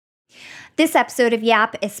This episode of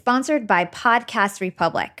Yap is sponsored by Podcast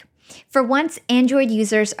Republic. For once, Android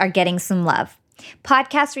users are getting some love.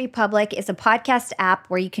 Podcast Republic is a podcast app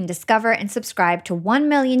where you can discover and subscribe to 1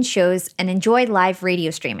 million shows and enjoy live radio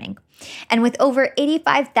streaming. And with over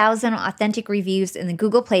 85,000 authentic reviews in the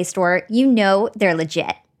Google Play Store, you know they're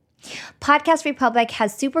legit. Podcast Republic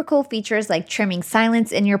has super cool features like trimming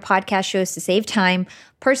silence in your podcast shows to save time,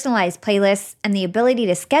 personalized playlists, and the ability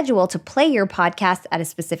to schedule to play your podcast at a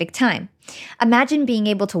specific time. Imagine being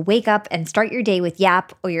able to wake up and start your day with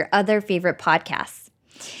Yap or your other favorite podcasts.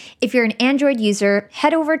 If you're an Android user,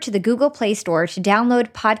 head over to the Google Play Store to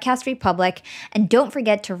download Podcast Republic, and don't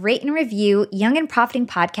forget to rate and review Young and Profiting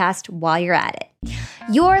Podcast while you're at it.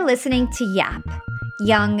 You're listening to Yap,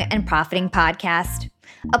 Young and Profiting Podcast,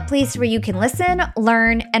 a place where you can listen,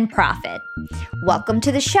 learn, and profit. Welcome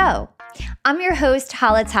to the show. I'm your host,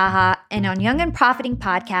 Hala Taha, and on Young and Profiting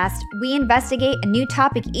Podcast, we investigate a new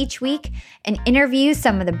topic each week and interview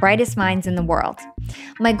some of the brightest minds in the world.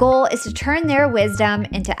 My goal is to turn their wisdom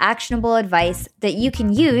into actionable advice that you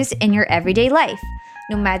can use in your everyday life,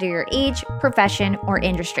 no matter your age, profession, or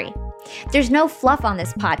industry. There's no fluff on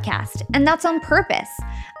this podcast, and that's on purpose.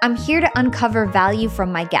 I'm here to uncover value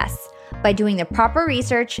from my guests by doing the proper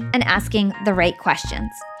research and asking the right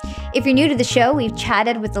questions. If you're new to the show, we've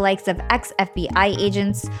chatted with the likes of ex-FBI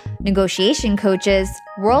agents, negotiation coaches,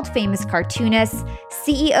 world-famous cartoonists,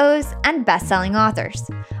 CEOs, and best-selling authors.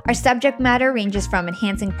 Our subject matter ranges from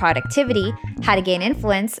enhancing productivity, how to gain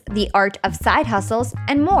influence, the art of side hustles,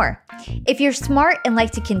 and more. If you're smart and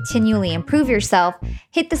like to continually improve yourself,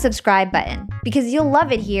 hit the subscribe button because you'll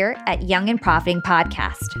love it here at Young and Profiting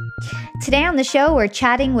Podcast. Today on the show, we're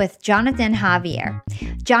chatting with Jonathan Javier.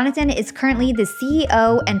 Jonathan is currently the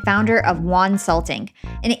CEO and founder of Wonsulting,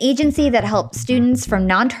 an agency that helps students from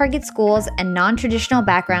non-target schools and non-traditional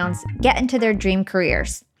backgrounds get into their dream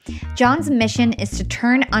careers. John's mission is to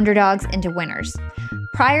turn underdogs into winners.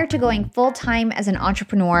 Prior to going full-time as an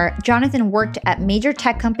entrepreneur, Jonathan worked at major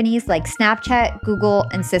tech companies like Snapchat, Google,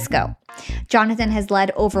 and Cisco. Jonathan has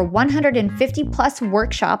led over 150 plus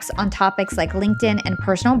workshops on topics like LinkedIn and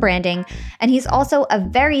personal branding, and he's also a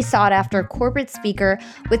very sought-after corporate speaker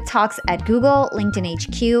with talks at Google, LinkedIn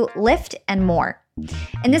HQ, Lyft, and more.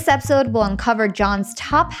 In this episode, we'll uncover John's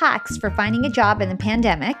top hacks for finding a job in the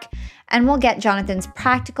pandemic, and we'll get Jonathan's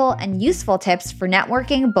practical and useful tips for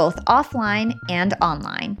networking both offline and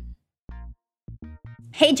online.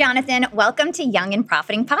 Hey, Jonathan, welcome to Young and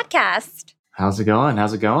Profiting Podcast. How's it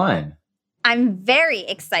going? I'm very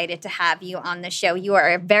excited to have you on the show. You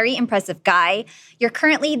are a very impressive guy. You're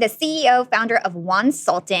currently the CEO, founder of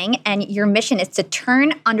Wonsulting, and your mission is to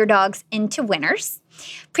turn underdogs into winners.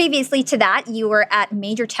 Previously to that, you were at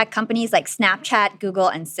major tech companies like Snapchat, Google,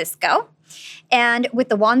 and Cisco. And with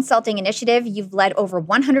the Wonsulting initiative, you've led over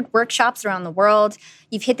 100 workshops around the world.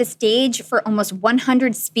 You've hit the stage for almost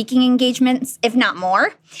 100 speaking engagements, if not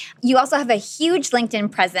more. You also have a huge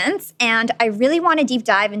LinkedIn presence, and I really want to deep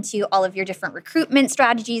dive into all of your different recruitment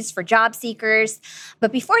strategies for job seekers.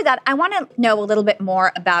 But before that, I want to know a little bit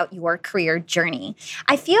more about your career journey.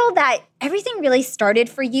 I feel that everything really started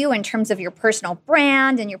for you in terms of your personal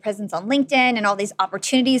brand and your presence on LinkedIn and all these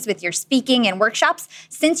opportunities with your speaking and workshops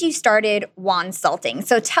since you started Wonsulting.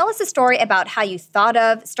 So tell us a story about how you thought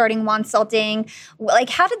of starting Wonsulting.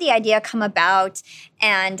 Like, how did the idea come about?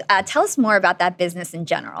 And tell us more about that business in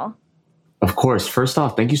general. Of course. First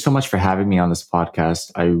off, thank you so much for having me on this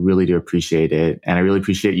podcast. I really do appreciate it. And I really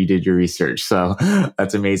appreciate you did your research. So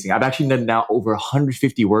that's amazing. I've actually done now over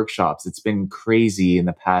 150 workshops. It's been crazy in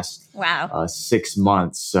the past 6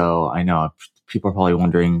 months. So I know people are probably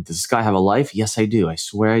wondering, does this guy have a life? Yes, I do. I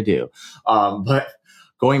swear I do. But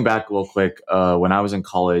going back real quick, when I was in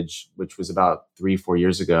college, which was about 3-4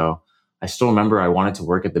 years ago, I still remember I wanted to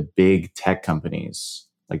work at the big tech companies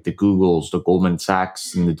like the Googles, the Goldman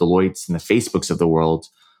Sachs, and the Deloittes, and the Facebooks of the world.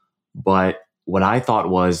 But what I thought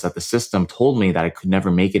was that the system told me that I could never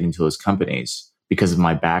make it into those companies because of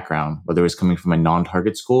my background, whether it was coming from a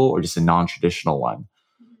non-target school or just a non-traditional one.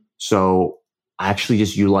 So I actually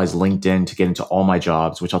just utilized LinkedIn to get into all my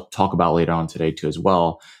jobs, which I'll talk about later on today too as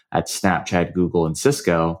well, at Snapchat, Google, and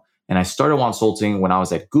Cisco. And I started Wonsulting when I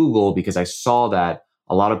was at Google because I saw that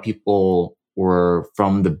a lot of people were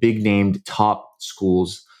from the big named top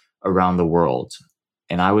schools around the world.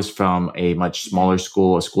 And I was from a much smaller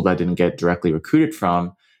school, a school that I didn't get directly recruited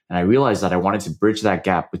from. And I realized that I wanted to bridge that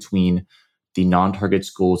gap between the non-target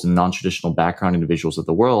schools and non-traditional background individuals of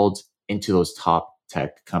the world into those top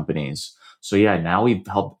tech companies. So yeah, now we've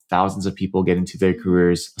helped thousands of people get into their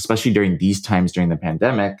careers, especially during these times during the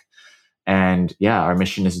pandemic. And yeah, our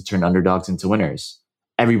mission is to turn underdogs into winners.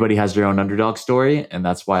 everybody has their own underdog story, and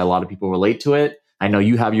that's why a lot of people relate to it. I know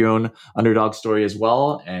you have your own underdog story as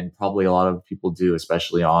well, and probably a lot of people do,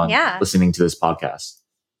 especially on Yeah. listening to this podcast.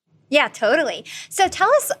 Yeah, totally. So tell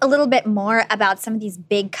us a little bit more about some of these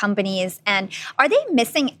big companies, and are they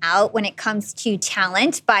missing out when it comes to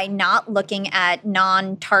talent by not looking at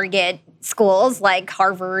non-target schools like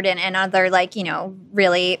Harvard and other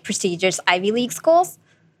really prestigious Ivy League schools?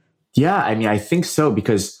 Yeah, I mean, I think so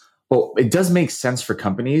because, well, it does make sense for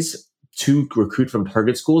companies to recruit from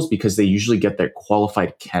target schools because they usually get their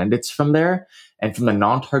qualified candidates from there. And from the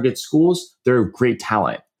non-target schools, they're great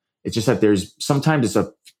talent. It's just that sometimes it's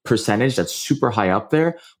a percentage that's super high up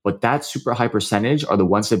there, but that super high percentage are the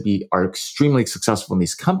ones that are extremely successful in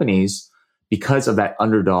these companies because of that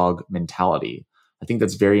underdog mentality. I think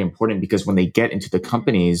that's very important because when they get into the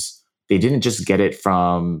companies, they didn't just get it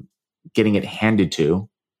from getting it handed to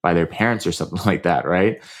by their parents or something like that,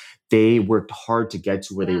 right? They worked hard to get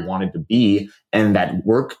to where they wanted to be, and that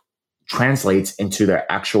work translates into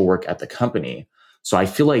their actual work at the company. So I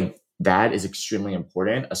feel like that is extremely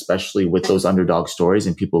important, especially with those underdog stories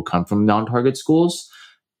and people who come from non-target schools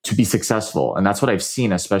to be successful. And that's what I've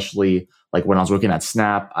seen, especially like when I was working at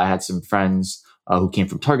Snap, I had some friends who came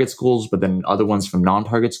from target schools, but then other ones from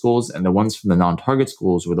non-target schools. And the ones from the non-target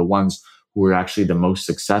schools were the ones who were actually the most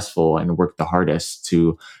successful and worked the hardest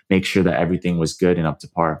to make sure that everything was good and up to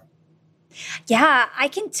par. Yeah, I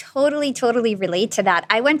can totally relate to that.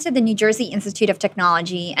 I went to the New Jersey Institute of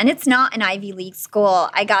Technology, and it's not an Ivy League school.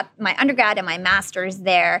 I got my undergrad and my master's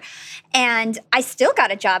there, and I still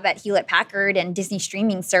got a job at Hewlett Packard and Disney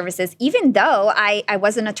Streaming Services, even though I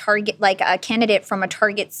wasn't a candidate from a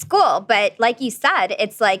target school. But like you said,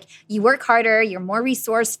 it's like you work harder, you're more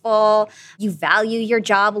resourceful, you value your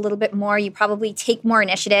job a little bit more, you probably take more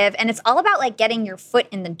initiative, and it's all about like getting your foot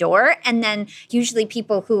in the door. And then usually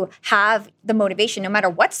people who have the motivation, no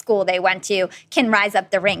matter what school they went to, can rise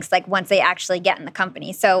up the ranks like once they actually get in the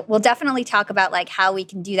company. So we'll definitely talk about like how we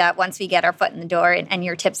can do that once we get our foot in the door and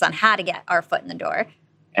your tips on how to get our foot in the door.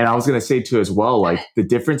 And I was going to say too, as well, like the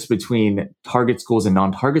difference between target schools and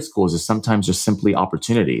non-target schools is sometimes just simply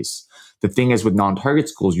opportunities. The thing is with non-target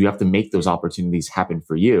schools, you have to make those opportunities happen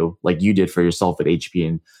for you, like you did for yourself at HP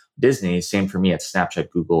and Disney. Same for me at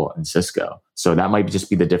Snapchat, Google, and Cisco. So that might just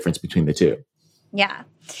be the difference between the two. Yeah.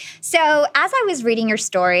 So as I was reading your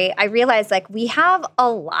story, I realized like we have a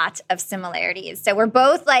lot of similarities. So we're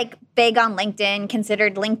both like big on LinkedIn,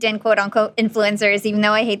 considered LinkedIn quote unquote influencers, even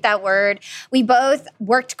though I hate that word. We both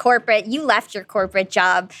worked corporate. You left your corporate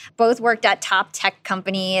job, both worked at top tech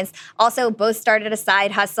companies, also both started a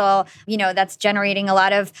side hustle, that's generating a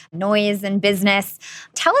lot of noise and business.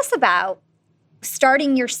 Tell us about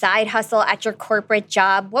starting your side hustle at your corporate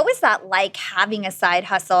job. What was that like, having a side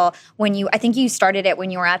hustle I think you started it when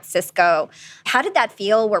you were at Cisco. How did that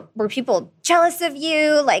feel? Were people jealous of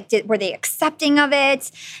you? Were they accepting of it?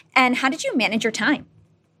 And how did you manage your time?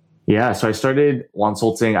 Yeah, so I started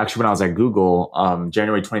Wansulting actually when I was at Google,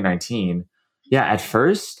 January 2019. Yeah, at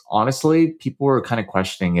first, honestly, people were kind of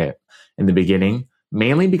questioning it in the beginning.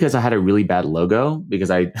 Mainly because I had a really bad logo because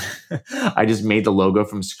I I just made the logo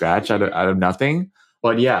from scratch out of nothing.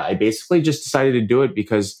 But yeah, I basically just decided to do it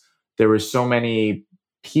because there were so many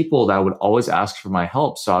people that would always ask for my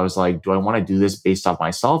help. So I was like, do I want to do this based off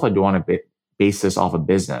myself or do I want to base this off a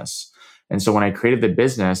business? And so when I created the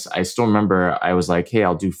business, I still remember I was like, hey,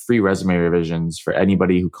 I'll do free resume revisions for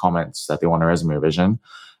anybody who comments that they want a resume revision.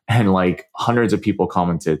 And like hundreds of people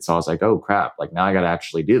commented. So I was like, oh crap, like now I got to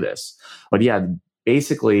actually do this. But yeah,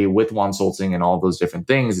 basically with Wansulting and all those different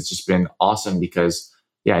things, it's just been awesome because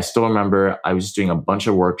I still remember I was just doing a bunch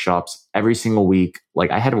of workshops every single week.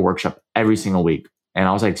 Like I had a workshop every single week and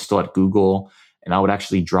I was like still at Google and I would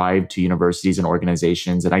actually drive to universities and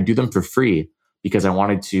organizations and I do them for free because I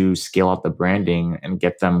wanted to scale out the branding and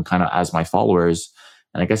get them kind of as my followers.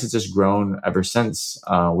 And I guess it's just grown ever since,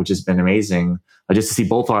 which has been amazing. Just to see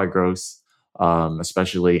both our growth,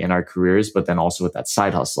 especially in our careers, but then also with that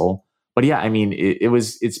side hustle. But yeah, I mean,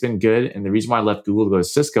 it's been good. And the reason why I left Google to go to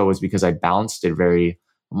Cisco was because I balanced it very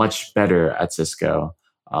much better at Cisco.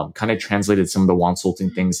 Kind of translated some of the Wansulting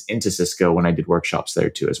things into Cisco when I did workshops there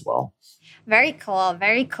too as well. Very cool.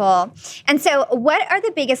 Very cool. And so what are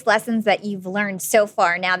the biggest lessons that you've learned so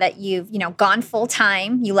far now that you've, gone full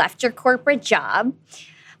time, you left your corporate job?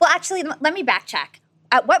 Well, actually, let me backtrack.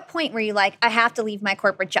 At what point were you like, I have to leave my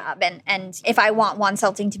corporate job? And if I want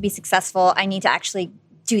Wansulting to be successful, I need to actually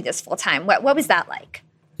do this full time. What was that like?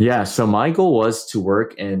 Yeah. So my goal was to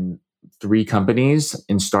work in 3 companies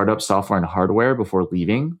in startup software and hardware before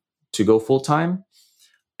leaving to go full time.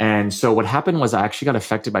 And so what happened was I actually got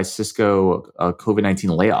affected by Cisco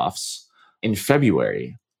COVID-19 layoffs. in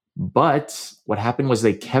February. But what happened was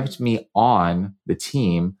they kept me on the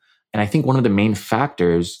team. And I think one of the main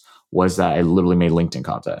factors was that I literally made LinkedIn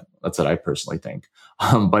content. That's what I personally think.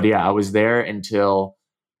 But yeah, I was there until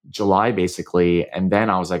July basically. And then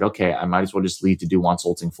I was like, okay, I might as well just leave to do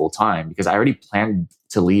Wansulting full time because I already planned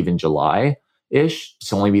to leave in July-ish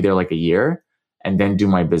to only be there like a year and then do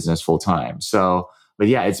my business full time. So, but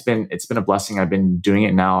yeah, it's been a blessing. I've been doing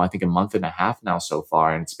it now, I think a month and a half now so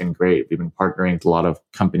far. And it's been great. We've been partnering with a lot of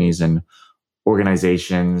companies and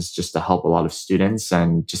organizations just to help a lot of students,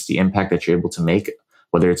 and just the impact that you're able to make,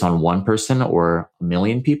 whether it's on one person or a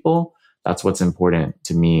million people. That's what's important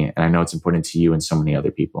to me. And I know it's important to you and so many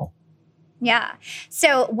other people. Yeah.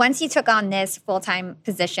 So once you took on this full-time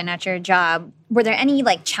position at your job, were there any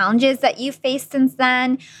like challenges that you faced since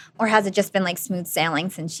then? Or has it just been like smooth sailing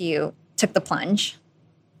since you took the plunge?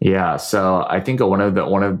 Yeah. So I think one of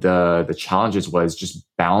the challenges was just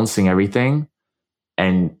balancing everything.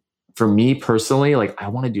 And for me personally, like I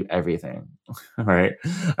want to do everything. Right.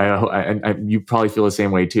 You probably feel the same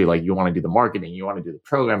way too. Like you want to do the marketing, you want to do the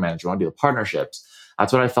program manager, you want to do the partnerships.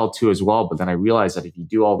 That's what I felt too as well. But then I realized that if you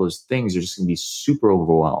do all those things, you're just going to be super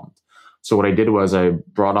overwhelmed. So what I did was I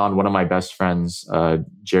brought on one of my best friends,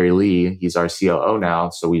 Jerry Lee. He's our COO now.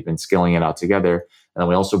 So we've been scaling it out together. And then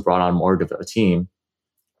we also brought on more of a team.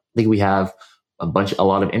 I think we have a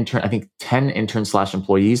lot of I think 10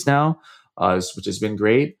 intern/employees now, which has been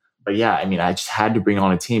great. But yeah, I mean, I just had to bring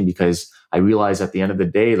on a team because I realized at the end of the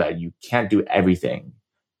day that you can't do everything.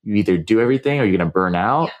 You either do everything or you're going to burn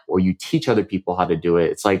out, or you teach other people how to do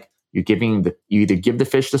it. It's like you either give the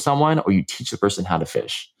fish to someone or you teach the person how to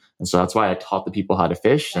fish. And so that's why I taught the people how to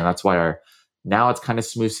fish. And that's why now it's kind of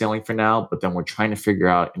smooth sailing for now, but then we're trying to figure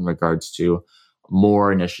out in regards to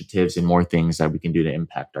more initiatives and more things that we can do to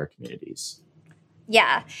impact our communities.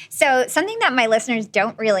 Yeah. So something that my listeners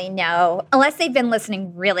don't really know, unless they've been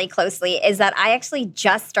listening really closely, is that I actually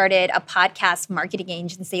just started a podcast marketing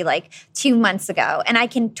agency like 2 months ago. And I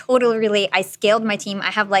can totally relate. I scaled my team. I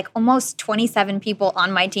have like almost 27 people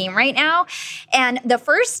on my team right now. And the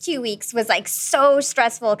first 2 weeks was like so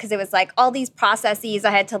stressful because it was like all these processes.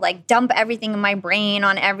 I had to like dump everything in my brain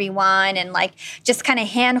on everyone and like just kind of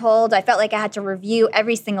handhold. I felt like I had to review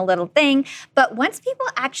every single little thing. But once people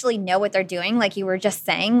actually know what they're doing, like you were just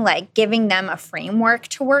saying, like giving them a framework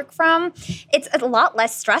to work from, it's a lot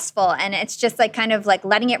less stressful. And it's just like kind of like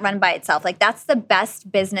letting it run by itself. Like that's the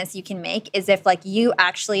best business you can make, is if like you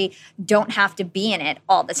actually don't have to be in it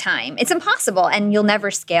all the time. It's impossible and you'll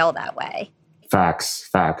never scale that way. Facts,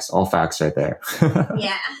 all facts right there.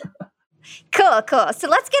 Yeah. Cool. So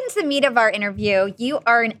let's get into the meat of our interview. You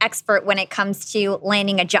are an expert when it comes to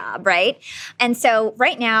landing a job, right? And so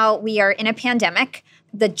right now we are in a pandemic.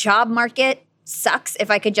 The job market sucks, if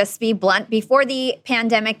I could just be blunt. Before the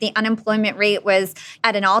pandemic, the unemployment rate was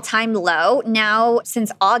at an all-time low. Now, since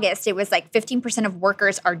August, it was like 15% of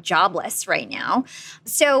workers are jobless right now.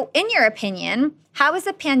 So in your opinion, how has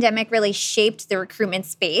the pandemic really shaped the recruitment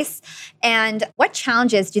space? And what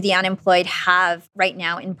challenges do the unemployed have right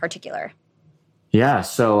now in particular? Yeah,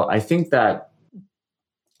 so I think that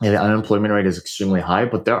the unemployment rate is extremely high,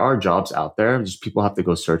 but there are jobs out there. Just people have to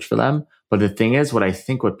go search for them. But the thing is, what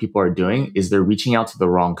people are doing is they're reaching out to the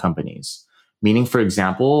wrong companies. Meaning, for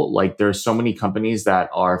example, like there are so many companies that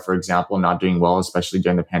are, for example, not doing well, especially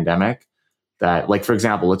during the pandemic, that like, for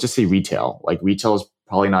example, let's just say retail. Like retail is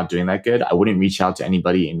probably not doing that good. I wouldn't reach out to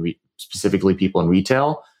anybody specifically people in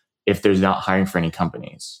retail if there's not hiring for any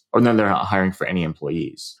companies, or then they're not hiring for any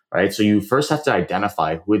employees, right? So you first have to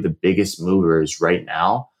identify who are the biggest movers right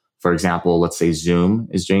now. For example, let's say Zoom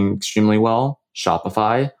is doing extremely well,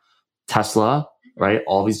 Shopify, Tesla, right?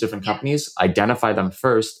 All these different companies, identify them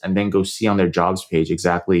first and then go see on their jobs page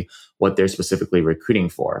exactly what they're specifically recruiting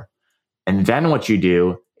for. And then what you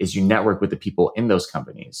do is you network with the people in those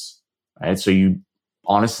companies, right? So you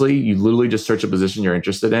literally just search a position you're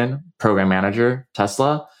interested in, program manager,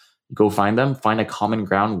 Tesla, go find them, find a common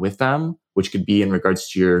ground with them, which could be in regards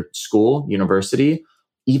to your school, university,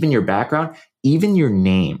 even your background, even your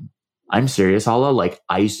name. I'm serious, Hala. Like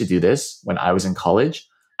I used to do this when I was in college.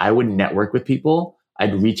 I would network with people.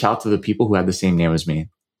 I'd reach out to the people who had the same name as me.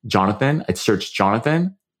 Jonathan, I'd search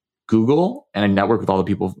Jonathan, Google, and I'd network with all the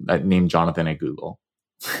people that named Jonathan at Google.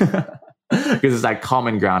 Because it's that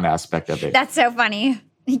common ground aspect of it. That's so funny.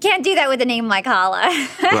 You can't do that with a name like Hala.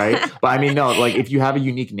 Right? But I mean, no, like if you have a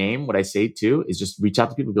unique name, what I say too is just reach out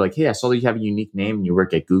to people and be like, hey, I saw that you have a unique name and you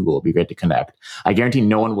work at Google. It'd be great to connect. I guarantee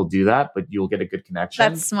no one will do that, but you'll get a good connection.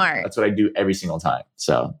 That's smart. That's what I do every single time.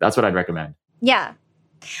 So that's what I'd recommend. Yeah.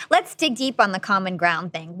 Let's dig deep on the common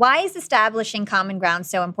ground thing. Why is establishing common ground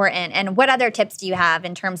so important? And what other tips do you have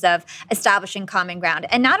in terms of establishing common ground?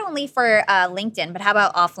 And not only for LinkedIn, but how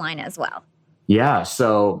about offline as well? Yeah,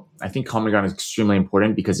 so I think common ground is extremely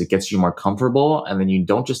important because it gets you more comfortable. And then you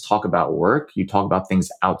don't just talk about work, you talk about things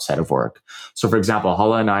outside of work. So for example,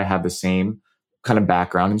 Hala and I have the same kind of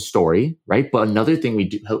background and story, right? But another thing we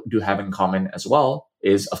do have in common as well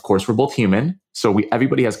is, of course, we're both human. So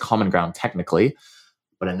everybody has common ground technically.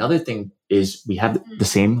 But another thing is we have the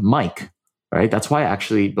same mic, right? That's why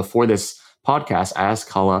actually before this podcast, I asked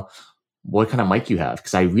Hala what kind of mic you have,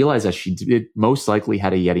 because I realized that she did most likely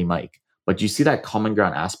had a Yeti mic. But you see that common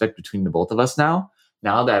ground aspect between the both of us now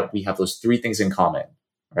that we have those three things in common,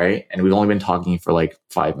 right? And we've only been talking for like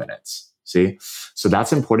 5 minutes. See? So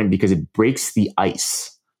that's important because it breaks the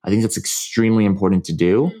ice. I think that's extremely important to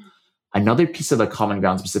do. Another piece of the common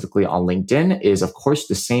ground specifically on LinkedIn is, of course,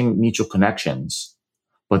 the same mutual connections.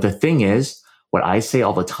 But the thing is, what I say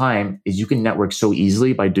all the time is you can network so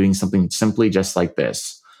easily by doing something simply just like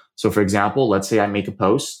this. So for example, let's say I make a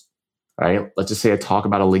post, right? Let's just say I talk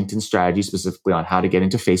about a LinkedIn strategy specifically on how to get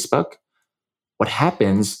into Facebook. What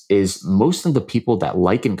happens is most of the people that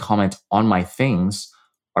like and comment on my things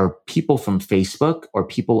are people from Facebook or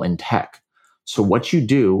people in tech. So what you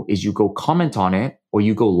do is you go comment on it or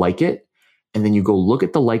you go like it, and then you go look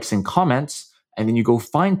at the likes and comments, and then you go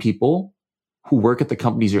find people who work at the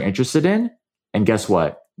companies you're interested in. And guess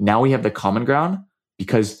what? Now we have the common ground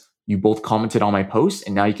because you both commented on my post,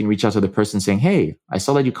 and now you can reach out to the person saying, hey, I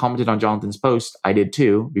saw that you commented on Jonathan's post. I did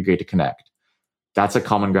too. It'd be great to connect. That's a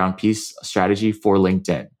common ground piece strategy for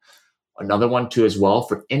LinkedIn. Another one too as well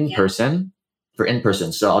for in-person. For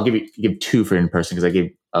in-person. So I'll give two for in-person because I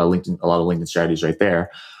gave a lot of LinkedIn strategies right there.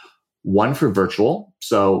 One for virtual.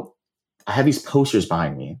 So I have these posters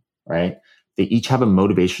behind me, right? They each have a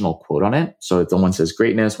motivational quote on it. So the one says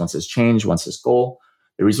greatness, one says change, one says goal.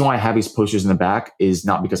 The reason why I have these posters in the back is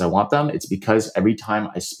not because I want them. It's because every time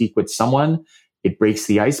I speak with someone, it breaks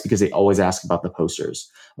the ice because they always ask about the posters.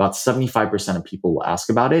 About 75% of people will ask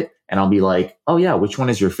about it. And I'll be like, oh yeah, which one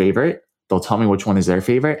is your favorite? They'll tell me which one is their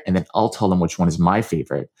favorite. And then I'll tell them which one is my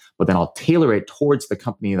favorite. But then I'll tailor it towards the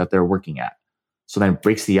company that they're working at. So then it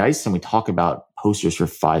breaks the ice and we talk about posters for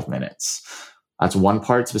 5 minutes. That's one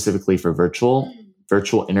part specifically for virtual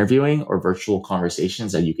interviewing or virtual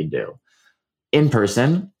conversations that you can do. In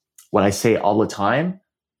person, what I say all the time,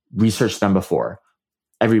 research them before.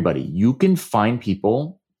 Everybody, you can find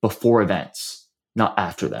people before events, not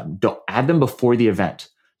after them. Don't add them before the event,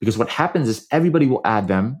 because what happens is everybody will add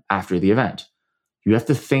them after the event. You have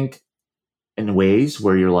to think in ways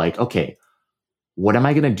where you're like, okay, what am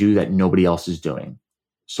I going to do that nobody else is doing?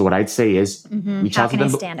 So what I'd say is reach out to them. How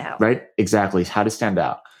can I stand out? Right? Exactly. How to stand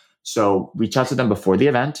out. So reach out to them before the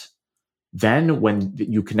event. Then when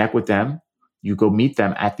you connect with them, you go meet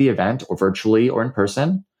them at the event or virtually or in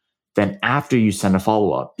person. Then after you send a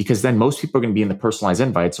follow-up, because then most people are going to be in the personalized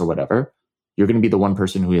invites or whatever. You're going to be the one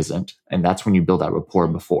person who isn't. And that's when you build that rapport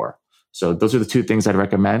before. So those are the two things I'd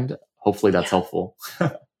recommend. Hopefully that's helpful.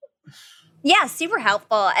 Yeah, super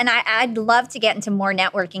helpful. And I'd love to get into more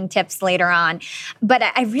networking tips later on. But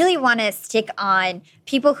I really want to stick on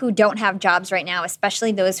people who don't have jobs right now,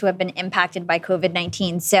 especially those who have been impacted by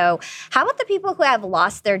COVID-19. So how about the people who have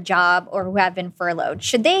lost their job or who have been furloughed?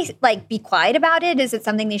 Should they be quiet about it? Is it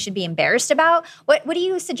something they should be embarrassed about? What do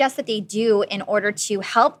you suggest that they do in order to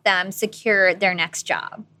help them secure their next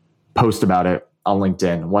job? Post about it on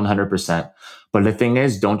LinkedIn, 100%. But the thing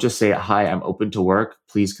is, don't just say, hi, I'm open to work.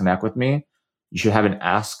 Please connect with me. You should have an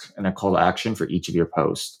ask and a call to action for each of your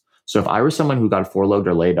posts. So if I were someone who got furloughed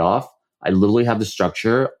or laid off, I literally have the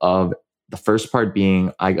structure of the first part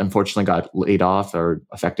being, I unfortunately got laid off or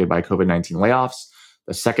affected by COVID-19 layoffs.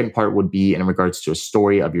 The second part would be in regards to a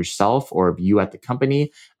story of yourself or of you at the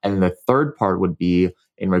company. And the third part would be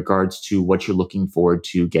in regards to what you're looking forward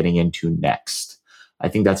to getting into next. I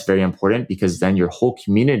think that's very important because then your whole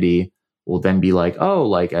community will then be like, oh,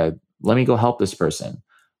 let me go help this person.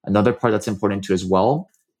 Another part that's important too as well,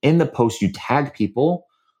 in the post, you tag people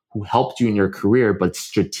who helped you in your career, but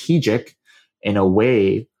strategic in a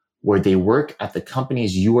way where they work at the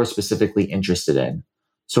companies you are specifically interested in.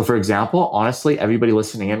 So for example, honestly, everybody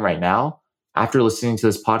listening in right now, after listening to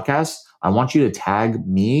this podcast, I want you to tag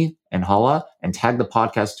me and Hala and tag the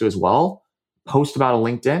podcast too as well. Post about a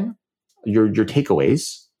LinkedIn, your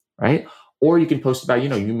takeaways, right? Or you can post about,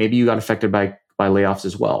 maybe you got affected by layoffs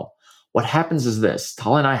as well. What happens is this,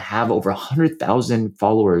 Hala and I have over 100,000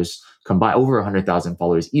 followers combined, over 100,000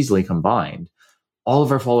 followers easily combined. All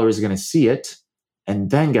of our followers are going to see it.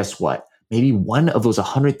 And then guess what? maybe one of those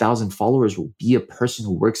 100,000 followers will be a person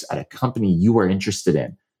who works at a company you are interested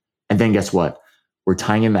in. And then guess what? We're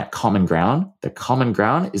tying in that common ground. The common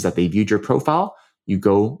ground is that they viewed your profile. You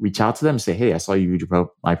go reach out to them and say, hey, I saw you viewed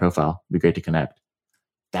my profile. It'd be great to connect.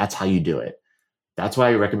 That's how you do it. That's why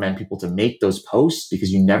I recommend people to make those posts,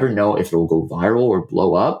 because you never know if it will go viral or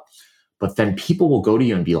blow up. But then people will go to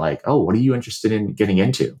you and be like, oh, what are you interested in getting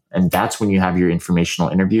into? And that's when you have your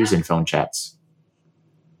informational interviews and phone chats.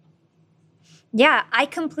 Yeah, I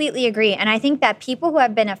completely agree. And I think that people who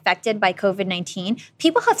have been affected by COVID-19,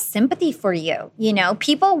 people have sympathy for you. You know,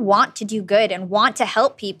 people want to do good and want to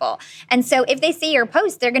help people. And so if they see your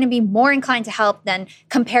post, they're going to be more inclined to help than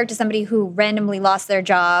compared to somebody who randomly lost their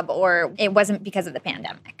job or it wasn't because of the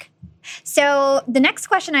pandemic. So the next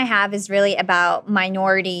question I have is really about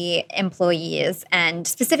minority employees and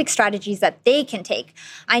specific strategies that they can take.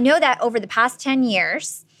 I know that over the past 10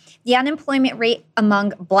 years, the unemployment rate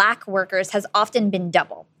among Black workers has often been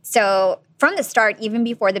double. So from the start, even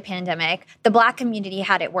before the pandemic, the Black community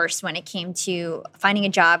had it worse when it came to finding a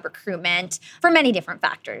job, recruitment, for many different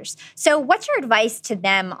factors. So what's your advice to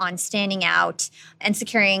them on standing out and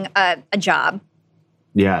securing a job?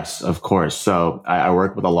 Yes, of course. So I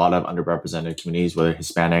work with a lot of underrepresented communities, whether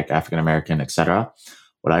Hispanic, African American, etc.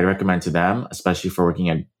 What I recommend to them, especially for working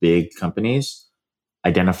at big companies,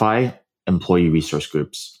 identify employee resource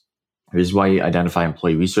groups. The reason why you identify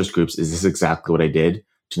employee resource groups is this is exactly what I did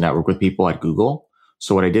to network with people at Google.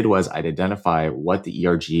 So what I did was I'd identify what the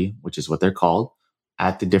ERG, which is what they're called,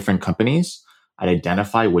 at the different companies. I'd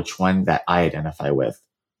identify which one that I identify with,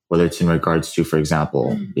 whether it's in regards to, for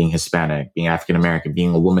example, being Hispanic, being African American,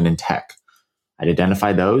 being a woman in tech. I'd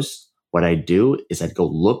identify those. What I'd do is I'd go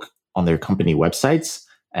look on their company websites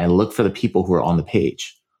and look for the people who are on the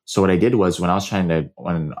page. So what I did was when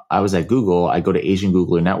I was at Google, I go to Asian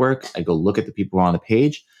Googler Network. I go look at the people who are on the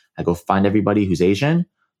page. I go find everybody who's Asian,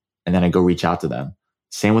 and then I go reach out to them.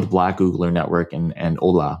 Same with Black Googler Network and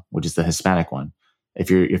Ola, which is the Hispanic one. If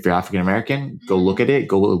you're African American, go look at it.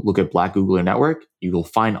 Go look at Black Googler Network. You will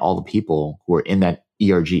find all the people who are in that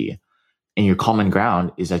ERG. And your common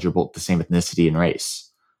ground is that you're both the same ethnicity and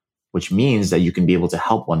race, which means that you can be able to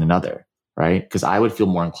help one another. Right? Because I would feel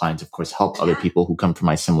more inclined to, of course, help other people who come from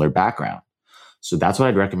my similar background. So that's what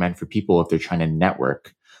I'd recommend for people if they're trying to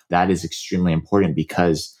network. That is extremely important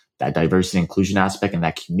because that diversity and inclusion aspect and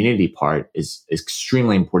that community part is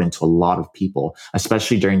extremely important to a lot of people,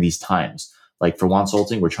 especially during these times. Like for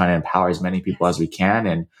Wansulting, we're trying to empower as many people as we can.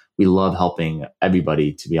 And we love helping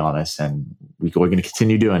everybody, to be honest. And we're going to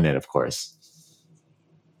continue doing it, of course.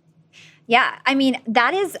 Yeah, I mean,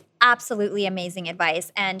 that is absolutely amazing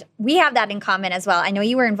advice. And we have that in common as well. I know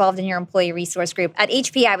you were involved in your employee resource group. At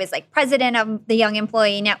HP, I was like president of the Young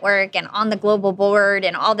Employee Network and on the global board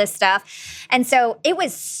and all this stuff. And so it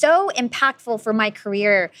was so impactful for my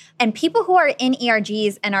career. And people who are in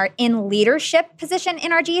ERGs and are in leadership position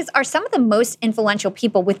ERGs are some of the most influential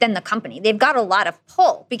people within the company. They've got a lot of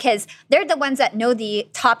pull because they're the ones that know the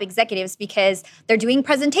top executives because they're doing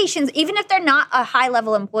presentations, even if they're not a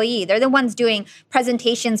high-level employee. They're the ones doing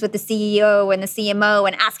presentations with the CEO and the CMO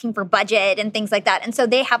and asking for budget and things like that. And so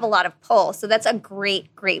they have a lot of pull. So that's a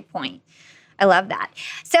great, great point. I love that.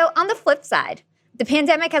 So on the flip side, the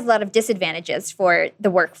pandemic has a lot of disadvantages for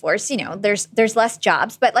the workforce. You know, there's less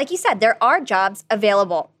jobs, but like you said, there are jobs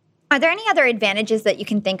available. Are there any other advantages that you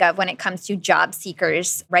can think of when it comes to job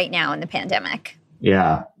seekers right now in the pandemic?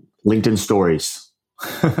 Yeah, LinkedIn Stories.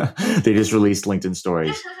 They just released LinkedIn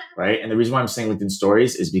Stories, right? And the reason why I'm saying LinkedIn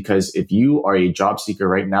Stories is because if you are a job seeker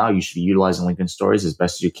right now, you should be utilizing LinkedIn Stories as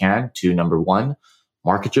best as you can to, number one,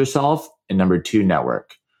 market yourself, and number two,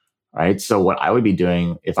 network, right? So what I would be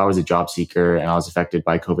doing if I was a job seeker and I was affected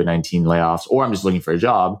by COVID-19 layoffs, or I'm just looking for a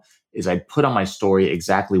job, is I'd put on my story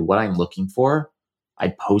exactly what I'm looking for.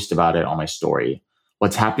 I'd post about it on my story.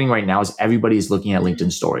 What's happening right now is everybody's looking at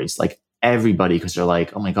LinkedIn Stories, like everybody, because they're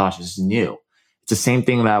like, oh my gosh, this is new. It's the same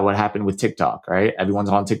thing that what happened with TikTok, right? Everyone's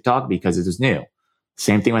on TikTok because it is new.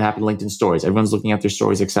 Same thing would happen to LinkedIn Stories. Everyone's looking at their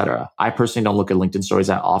stories, etc. I personally don't look at LinkedIn Stories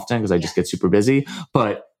that often because I just get super busy,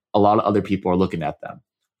 but a lot of other people are looking at them.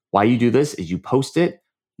 Why you do this is you post it,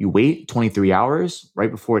 you wait 23 hours right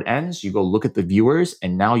before it ends, you go look at the viewers,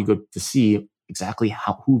 and now you go to see exactly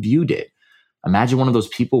who viewed it. Imagine one of those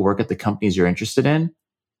people work at the companies you're interested in.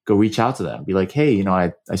 Go reach out to them. Be like, hey, you know,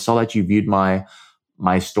 I saw that you viewed my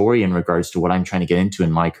story in regards to what I'm trying to get into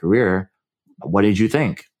in my career. What did you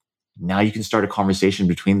think? Now you can start a conversation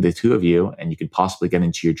between the two of you and you could possibly get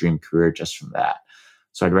into your dream career just from that.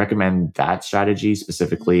 So I'd recommend that strategy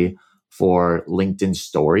specifically for LinkedIn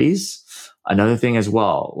Stories. Another thing as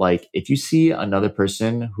well, like if you see another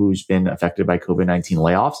person who's been affected by COVID-19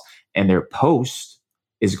 layoffs, and their post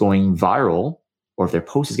is going viral, or if their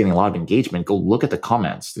post is getting a lot of engagement, go look at the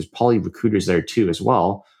comments. There's probably recruiters there too as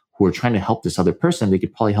well who are trying to help this other person. They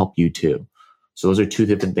could probably help you too. So those are two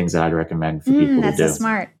different things that I'd recommend for people to do. That's so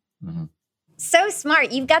smart. Mm-hmm. So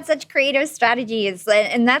smart. You've got such creative strategies,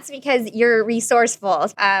 and that's because you're resourceful.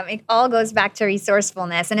 It all goes back to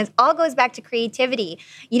resourcefulness, and it all goes back to creativity.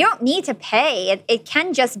 You don't need to pay. It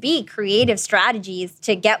can just be creative strategies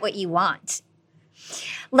to get what you want.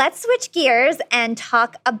 Let's switch gears and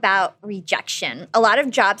talk about rejection. A lot of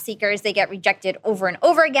job seekers, they get rejected over and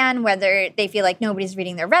over again, whether they feel like nobody's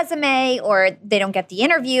reading their resume or they don't get the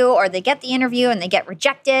interview, or they get the interview and they get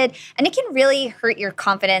rejected. And it can really hurt your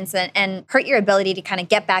confidence and hurt your ability to kind of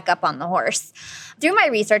get back up on the horse. Through my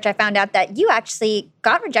research, I found out that you actually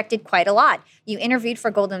got rejected quite a lot. You interviewed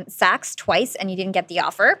for Goldman Sachs twice and you didn't get the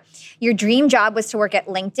offer. Your dream job was to work at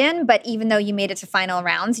LinkedIn, but even though you made it to final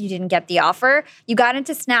rounds, you didn't get the offer. You got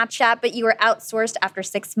into Snapchat, but you were outsourced after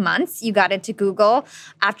 6 months. You got into Google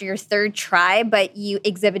after your third try, but you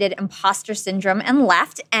exhibited imposter syndrome and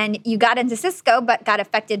left. And you got into Cisco, but got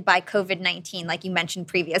affected by COVID-19, like you mentioned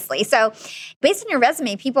previously. So based on your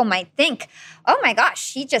resume, people might think, oh my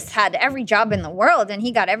gosh, he just had every job in the world and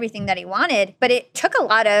he got everything that he wanted. But it took a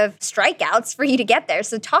lot of strikeouts for you to get there.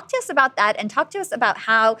 So talk to us about that, and talk to us about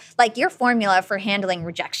how, like, your formula for handling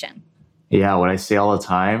rejection. Yeah, what I say all the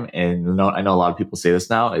time, and I know a lot of people say this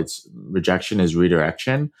now, it's rejection is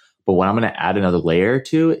redirection. But what I'm going to add another layer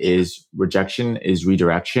to is rejection is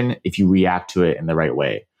redirection if you react to it in the right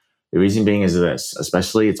way. The reason being is this,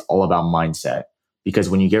 especially it's all about mindset. Because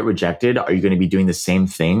when you get rejected, are you going to be doing the same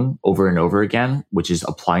thing over and over again, which is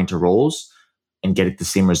applying to roles and get the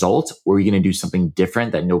same result? Or are you going to do something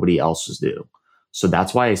different that nobody else is doing? So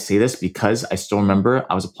that's why I say this, because I still remember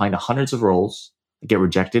I was applying to hundreds of roles. I get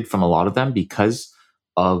rejected from a lot of them because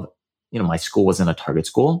of, my school wasn't a target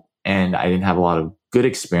school and I didn't have a lot of good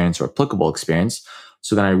experience or applicable experience.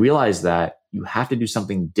 So then I realized that you have to do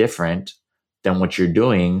something different than what you're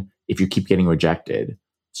doing if you keep getting rejected.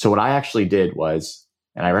 So what I actually did was,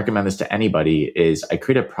 and I recommend this to anybody, is I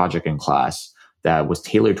created a project in class that was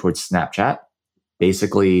tailored towards Snapchat,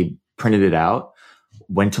 basically printed it out,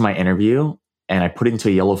 went to my interview, and I put it into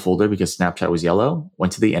a yellow folder because Snapchat was yellow,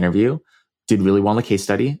 went to the interview, did really well in the case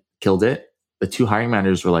study, killed it. The two hiring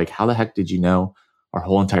managers were like, how the heck did you know our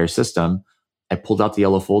whole entire system? I pulled out the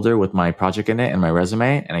yellow folder with my project in it and my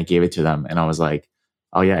resume, and I gave it to them. And I was like,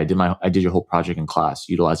 oh yeah, I did your whole project in class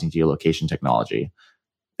utilizing geolocation technology.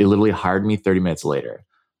 They literally hired me 30 minutes later.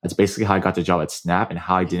 That's basically how I got the job at Snap and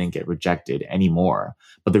how I didn't get rejected anymore.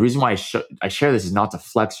 But the reason why I share this is not to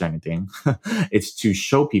flex or anything. It's to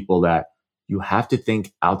show people that you have to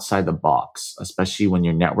think outside the box, especially when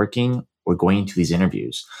you're networking or going into these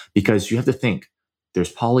interviews, because you have to think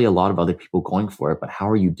there's probably a lot of other people going for it, but how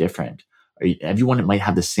are you different? Everyone might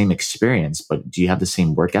have the same experience, but do you have the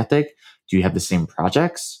same work ethic? Do you have the same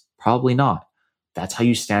projects? Probably not. That's how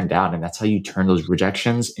you stand out, and that's how you turn those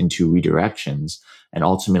rejections into redirections and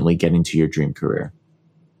ultimately get into your dream career.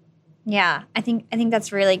 Yeah, I think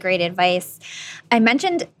that's really great advice. I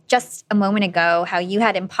mentioned just a moment ago how you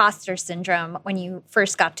had imposter syndrome when you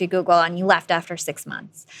first got to Google and you left after 6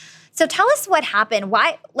 months. So tell us what happened.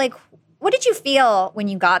 What did you feel when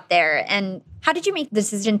you got there, and how did you make the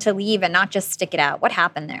decision to leave and not just stick it out? What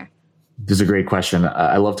happened there? This is a great question.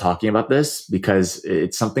 I love talking about this because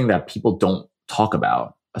it's something that people don't talk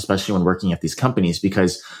about, especially when working at these companies,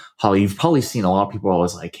 because Holly, you've probably seen a lot of people are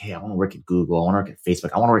always like, hey, I want to work at Google, I want to work at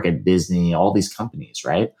Facebook, I want to work at Disney, all these companies,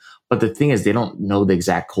 right? But the thing is, they don't know the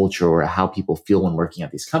exact culture or how people feel when working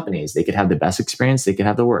at these companies. They could have the best experience, they could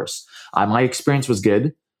have the worst. My experience was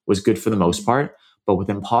good for the most part. But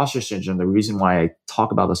with imposter syndrome, the reason why I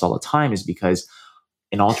talk about this all the time is because,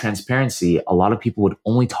 in all transparency, a lot of people would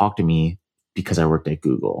only talk to me because I worked at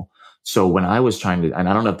Google. So when I was trying to, and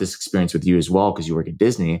I don't know if this experience with you as well, because you work at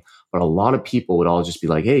Disney, but a lot of people would all just be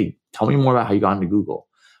like, hey, tell me more about how you got into Google.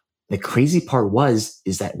 The crazy part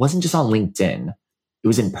is that it wasn't just on LinkedIn. It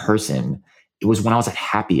was in person. It was when I was at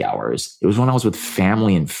happy hours. It was when I was with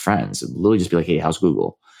family and friends. It would literally just be like, hey, how's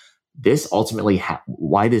Google? This ultimately,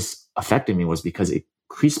 why this affected me was because it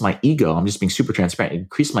increased my ego. I'm just being super transparent. It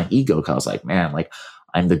increased my ego because I was like, man, like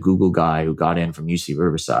I'm the Google guy who got in from UC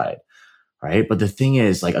Riverside. Right. But the thing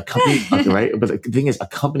is, like, a company, right? But the thing is, a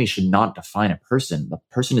company should not define a person. The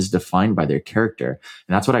person is defined by their character.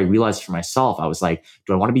 And that's what I realized for myself. I was like,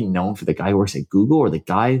 do I want to be known for the guy who works at Google or the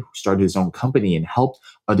guy who started his own company and helped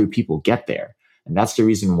other people get there? And that's the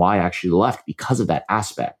reason why I actually left, because of that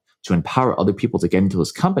aspect, to empower other people to get into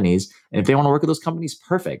those companies. And if they want to work at those companies,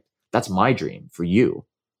 perfect. That's my dream for you.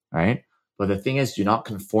 Right. But the thing is, do not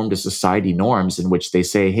conform to society norms in which they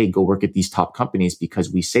say, hey, go work at these top companies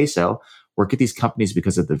because we say so. Work at these companies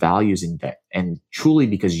because of the values and truly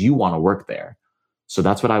because you want to work there. So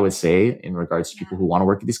that's what I would say in regards to people who want to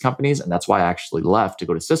work at these companies. And that's why I actually left to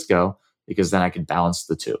go to Cisco, because then I could balance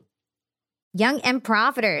the two. Young and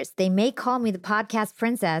profiters, they may call me the podcast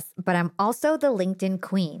princess, but I'm also the LinkedIn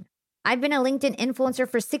queen. I've been a LinkedIn influencer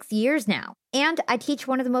for 6 years now, and I teach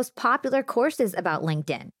one of the most popular courses about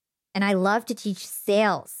LinkedIn. And I love to teach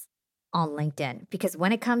sales on LinkedIn because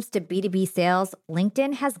when it comes to B2B sales,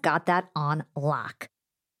 LinkedIn has got that on lock.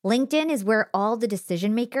 LinkedIn is where all the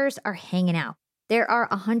decision makers are hanging out. There are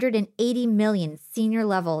 180 million senior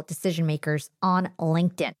level decision makers on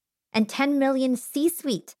LinkedIn and 10 million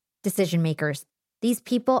C-suite decision makers. These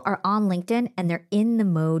people are on LinkedIn and they're in the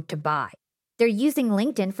mode to buy. They're using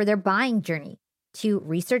LinkedIn for their buying journey, to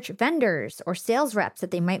research vendors or sales reps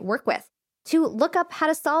that they might work with, to look up how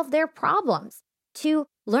to solve their problems, to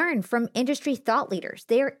learn from industry thought leaders.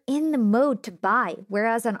 They are in the mode to buy,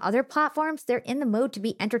 whereas on other platforms, they're in the mode to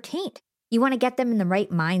be entertained. You want to get them in the right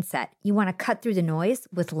mindset. You want to cut through the noise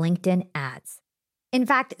with LinkedIn ads. In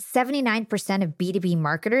fact, 79% of B2B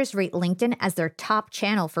marketers rate LinkedIn as their top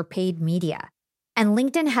channel for paid media. And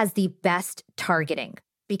LinkedIn has the best targeting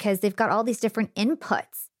because they've got all these different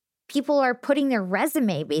inputs. People are putting their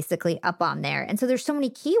resume basically up on there. And so there's so many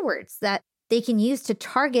keywords that they can use to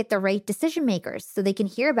target the right decision makers so they can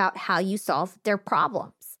hear about how you solve their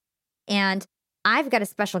problems. And I've got a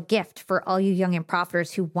special gift for all you young and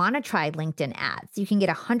profiters who want to try LinkedIn ads. You can get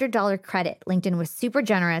a $100 credit. LinkedIn was super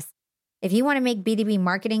generous. If you want to make B2B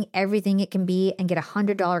marketing everything it can be and get a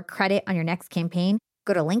 $100 credit on your next campaign,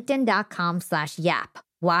 go to linkedin.com/YAP,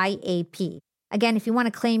 YAP. Again, if you want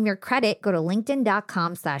to claim your credit, go to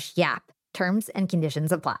linkedin.com/YAP. Terms and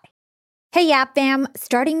conditions apply. Hey, Yap fam.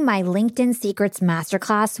 Starting my LinkedIn Secrets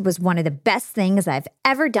Masterclass was one of the best things I've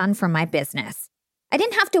ever done for my business. I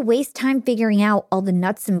didn't have to waste time figuring out all the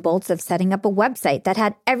nuts and bolts of setting up a website that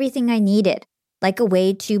had everything I needed, like a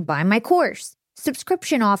way to buy my course,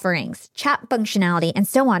 subscription offerings, chat functionality, and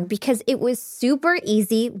so on, because it was super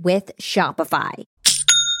easy with Shopify.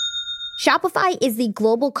 Shopify is the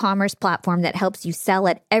global commerce platform that helps you sell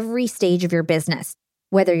at every stage of your business.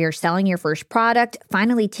 Whether you're selling your first product,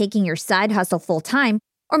 finally taking your side hustle full-time,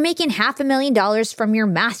 or making $500,000 from your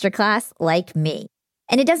masterclass like me.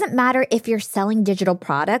 And it doesn't matter if you're selling digital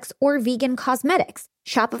products or vegan cosmetics.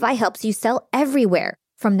 Shopify helps you sell everywhere,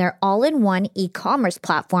 from their all-in-one e-commerce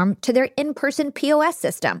platform to their in-person POS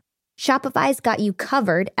system. Shopify's got you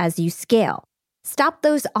covered as you scale. Stop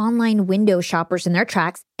those online window shoppers in their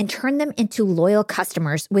tracks and turn them into loyal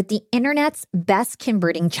customers with the internet's best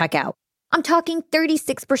converting checkout. I'm talking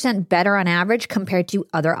 36% better on average compared to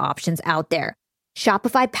other options out there.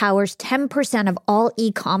 Shopify powers 10% of all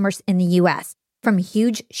e-commerce in the US, from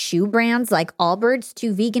huge shoe brands like Allbirds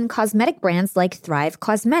to vegan cosmetic brands like Thrive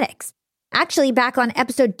Cosmetics. Actually, back on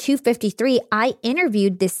episode 253, I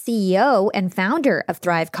interviewed the CEO and founder of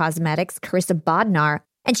Thrive Cosmetics, Carissa Bodnar,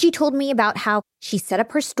 and she told me about how she set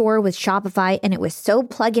up her store with Shopify and it was so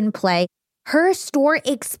plug and play. Her store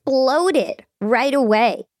exploded right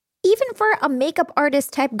away. Even for a makeup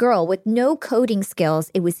artist type girl with no coding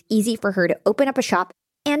skills, it was easy for her to open up a shop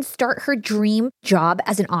and start her dream job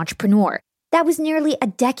as an entrepreneur. That was nearly a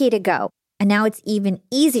decade ago. And now it's even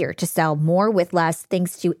easier to sell more with less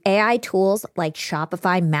thanks to AI tools like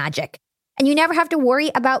Shopify Magic. And you never have to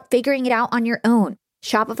worry about figuring it out on your own.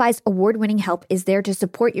 Shopify's award-winning help is there to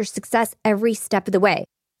support your success every step of the way.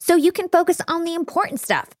 So you can focus on the important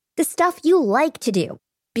stuff, the stuff you like to do.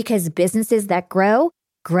 Because businesses that grow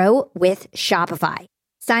with Shopify.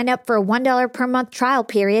 Sign up for a $1 per month trial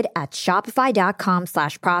period at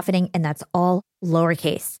shopify.com/profiting, and that's all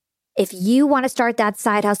lowercase. If you want to start that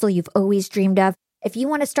side hustle you've always dreamed of, if you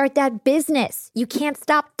want to start that business you can't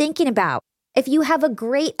stop thinking about, if you have a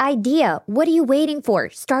great idea, what are you waiting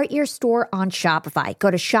for? Start your store on Shopify.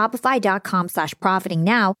 Go to shopify.com/profiting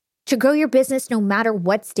now to grow your business no matter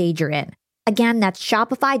what stage you're in. Again, that's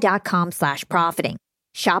shopify.com/profiting.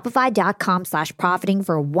 Shopify.com/profiting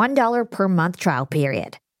for a $1 per month trial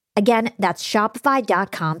period. Again, that's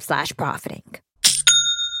shopify.com/profiting.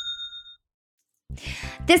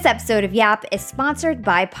 This episode of Yap is sponsored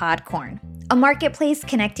by Podcorn, a marketplace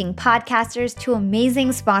connecting podcasters to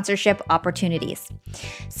amazing sponsorship opportunities.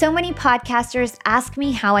 So many podcasters ask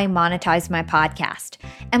me how I monetize my podcast,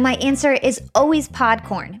 and my answer is always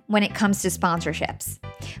Podcorn when it comes to sponsorships.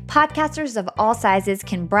 Podcasters of all sizes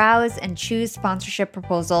can browse and choose sponsorship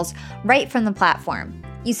proposals right from the platform.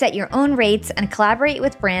 You set your own rates and collaborate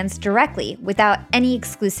with brands directly without any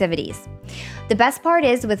exclusivities. The best part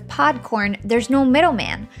is with Podcorn, there's no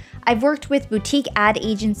middleman. I've worked with boutique ad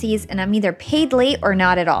agencies and I'm either paid late or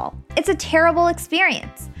not at all. It's a terrible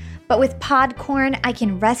experience. But with Podcorn, I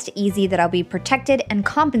can rest easy that I'll be protected and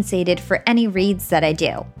compensated for any reads that I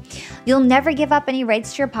do. You'll never give up any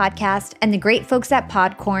rights to your podcast, and the great folks at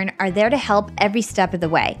Podcorn are there to help every step of the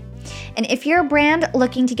way. And if you're a brand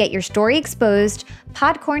looking to get your story exposed,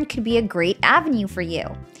 Podcorn could be a great avenue for you.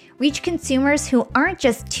 Reach consumers who aren't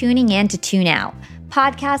just tuning in to tune out.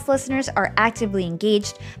 Podcast listeners are actively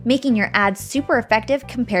engaged, making your ads super effective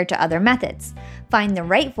compared to other methods. Find the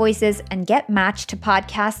right voices and get matched to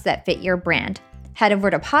podcasts that fit your brand. Head over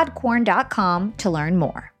to podcorn.com to learn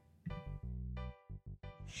more.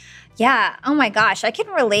 Yeah. Oh my gosh. I can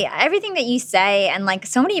relate. Everything that you say and like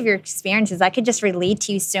so many of your experiences, I could just relate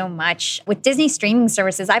to you so much. With Disney streaming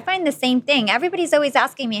services, I find the same thing. Everybody's always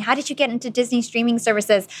asking me, how did you get into Disney streaming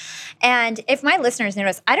services? And if my listeners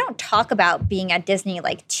notice, I don't talk about being at Disney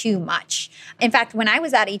like too much. In fact, when I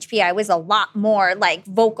was at HP, I was a lot more like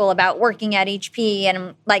vocal about working at HP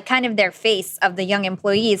and like kind of their face of the young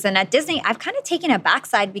employees. And at Disney, I've kind of taken a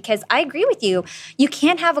backside because I agree with you. You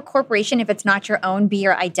can't have a corporation if it's not your own be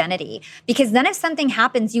your identity. Because then if something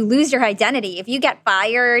happens, you lose your identity. If you get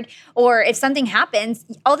fired or if something happens,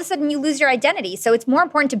 all of a sudden you lose your identity. So it's more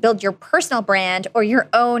important to build your personal brand or your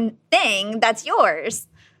own thing that's yours.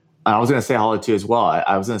 I was going to say Holly too as well.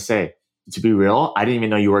 I was going to say, to be real, I didn't even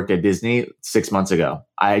know you worked at Disney 6 months ago.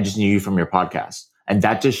 I just knew you from your podcast. And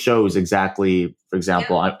that just shows exactly, for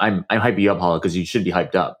example, yeah. I'm hyping you up, Holly, because you should be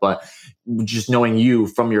hyped up. But just knowing you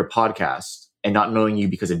from your podcast and not knowing you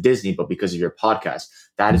because of Disney, but because of your podcast,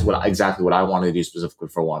 that is exactly what I wanted to do specifically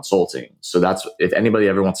for Wansulting. So that's, if anybody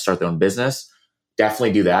ever wants to start their own business,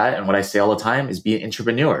 definitely do that. And what I say all the time is be an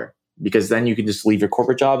entrepreneur, because then you can just leave your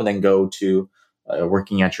corporate job and then go to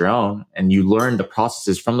working at your own, and you learn the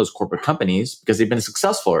processes from those corporate companies because they've been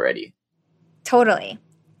successful already. Totally.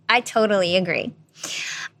 I totally agree.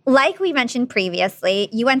 Like we mentioned previously,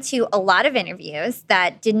 you went to a lot of interviews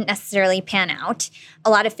that didn't necessarily pan out, a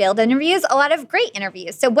lot of failed interviews, a lot of great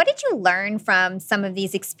interviews. So what did you learn from some of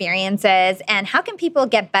these experiences, and how can people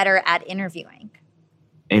get better at interviewing?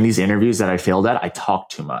 In these interviews that I failed at, I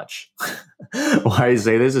talked too much. Why I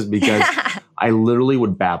say this is because I literally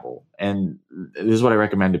would babble. And this is what I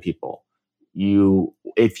recommend to people.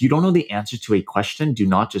 If you don't know the answer to a question, do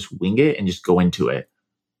not just wing it and just go into it.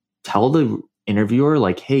 Tell the interviewer,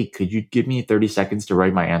 like, hey, could you give me 30 seconds to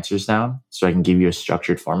write my answers down so I can give you a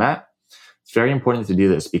structured format? It's very important to do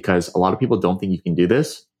this because a lot of people don't think you can do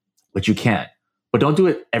this, but you can. But don't do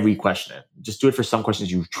it every question. Just do it for some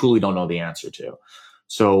questions you truly don't know the answer to.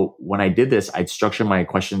 So when I did this, I'd structure my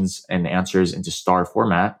questions and answers into star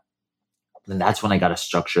format. And that's when I got a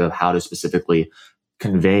structure of how to specifically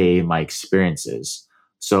convey my experiences.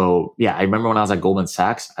 So yeah, I remember when I was at Goldman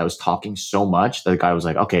Sachs, I was talking so much that the guy was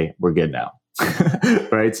like, okay, we're good now.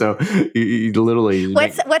 Right? So you literally...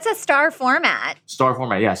 What's a star format? Star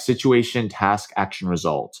format, yeah. Situation, task, action,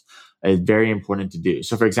 result. It's very important to do.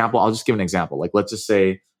 So for example, I'll just give an example. Like, let's just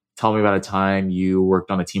say, tell me about a time you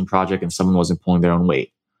worked on a team project and someone wasn't pulling their own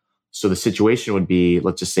weight. So the situation would be,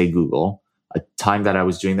 let's just say Google. A time that I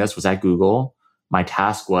was doing this was at Google. My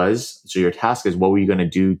task was, so your task is, what were you going to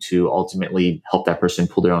do to ultimately help that person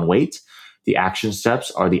pull their own weight? The action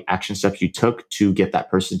steps are the action steps you took to get that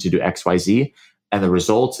person to do X, Y, Z. And the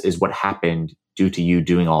results is what happened due to you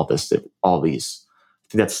doing all these.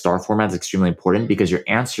 I think that star format is extremely important because your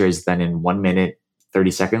answer is then in 1 minute,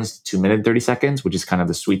 30 seconds, 2 minute, 30 seconds, which is kind of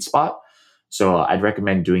the sweet spot. So I'd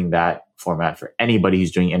recommend doing that format for anybody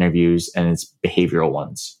who's doing interviews, and it's behavioral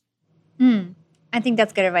ones. I think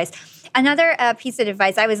that's good advice. Another piece of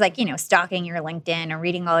advice, I was like, stalking your LinkedIn or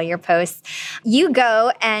reading all your posts. You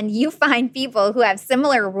go and you find people who have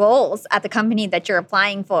similar roles at the company that you're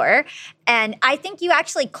applying for. And I think you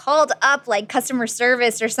actually called up like customer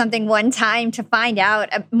service or something one time to find out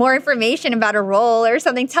more information about a role or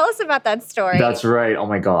something. Tell us about that story. That's right. Oh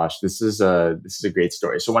my gosh. This is a great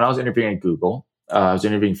story. So when I was interviewing at Google, I was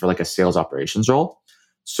interviewing for like a sales operations role.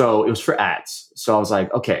 So it was for ads. So I was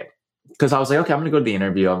like, okay. Because I was like, okay, I'm going to go to the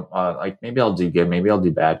interview. Like, maybe I'll do good, maybe I'll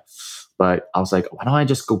do bad. But I was like, why don't I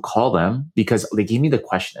just go call them? Because they gave me the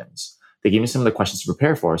questions. They gave me some of the questions to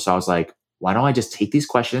prepare for. So I was like, why don't I just take these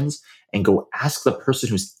questions and go ask the person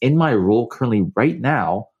who's in my role currently right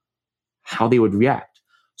now how they would react?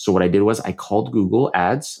 So what I did was I called Google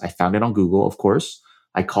Ads. I found it on Google, of course.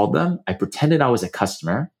 I called them. I pretended I was a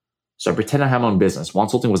customer. So I pretended I had my own business.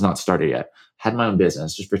 Wansulting was not started yet. Had my own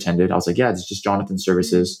business, just pretended. I was like, yeah, it's just Jonathan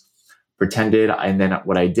Services. Pretended, and then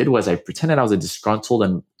what I did was I pretended I was a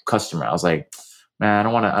disgruntled customer. I was like, man,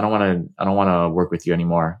 I don't want to work with you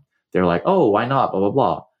anymore. They're like, oh, why not? Blah blah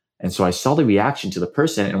blah. And so I saw the reaction to the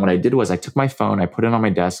person. And what I did was I took my phone, I put it on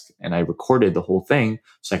my desk, and I recorded the whole thing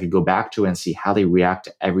so I could go back to it and see how they react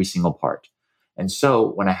to every single part. And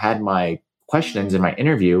so when I had my questions in my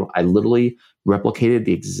interview, I literally replicated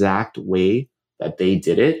the exact way that they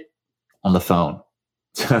did it on the phone.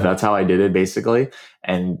 So that's how I did it basically.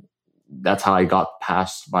 And that's how I got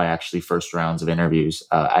past my actually first rounds of interviews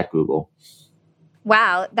at Google.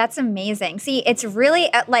 Wow, that's amazing. See, it's really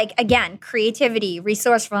like, again, creativity,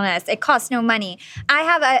 resourcefulness. It costs no money. I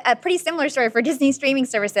have a pretty similar story for Disney streaming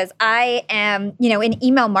services. I am, in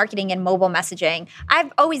email marketing and mobile messaging.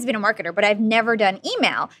 I've always been a marketer, but I've never done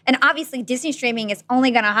email. And obviously, Disney streaming is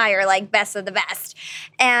only going to hire like best of the best.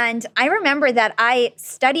 And I remember that I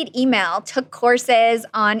studied email, took courses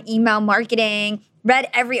on email marketing,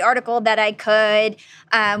 read every article that I could.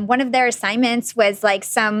 One of their assignments was like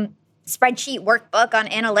some spreadsheet workbook on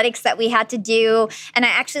analytics that we had to do. And I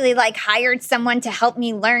actually hired someone to help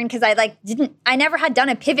me learn because I never had done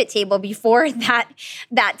a pivot table before that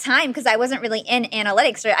time because I wasn't really in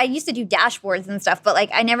analytics. I used to do dashboards and stuff, but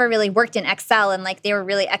I never really worked in Excel and they were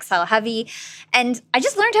really Excel heavy. And I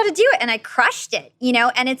just learned how to do it and I crushed it,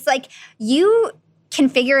 and it's you can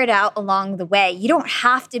figure it out along the way. You don't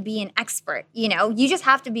have to be an expert, you just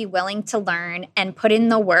have to be willing to learn and put in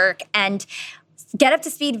the work and get up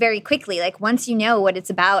to speed very quickly. Once you know what it's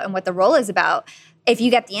about and what the role is about, if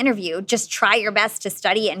you get the interview, just try your best to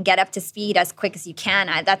study and get up to speed as quick as you can.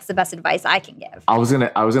 That's the best advice I can give. I was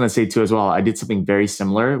gonna say too as well. I did something very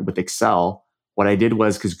similar with Excel. What I did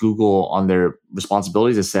was because Google on their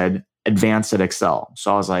responsibilities it said advanced at Excel.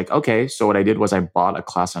 So I was like, okay. So what I did was I bought a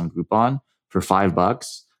class on Groupon for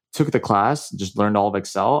 $5, took the class, just learned all of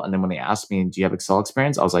Excel, and then when they asked me, "Do you have Excel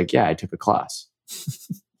experience?" I was like, "Yeah, I took a class."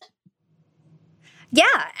 Yeah,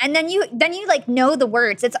 and then you know the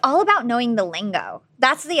words. It's all about knowing the lingo.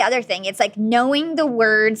 That's the other thing. It's knowing the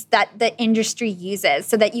words that the industry uses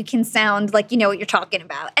so that you can sound like you know what you're talking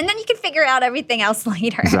about. And then you can figure out everything else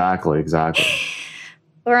later. Exactly.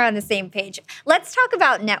 We're on the same page. Let's talk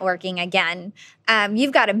about networking again.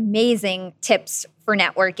 You've got amazing tips for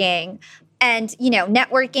networking and,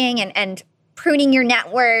 networking and pruning your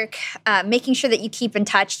network, making sure that you keep in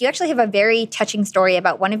touch. You actually have a very touching story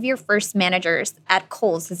about one of your first managers at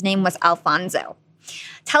Kohl's. His name was Alfonso.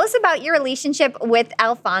 Tell us about your relationship with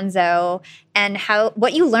Alfonso and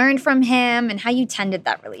what you learned from him and how you tended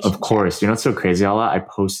that relationship. Of course. What's so crazy, Ala? I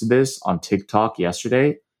posted this on TikTok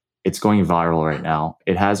yesterday. It's going viral right now.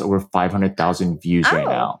 It has over 500,000 views right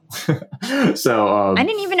now. So I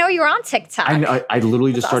didn't even know you were on TikTok. I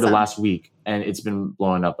literally just started awesome. last week and it's been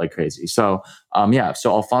blowing up like crazy. So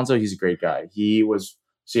so Alfonso, he's a great guy. He was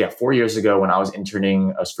 4 years ago when I was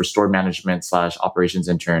interning for store management / operations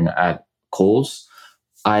intern at Kohl's.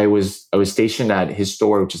 I was stationed at his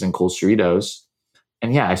store, which is in Kohl's Cerritos.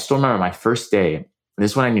 And I still remember my first day.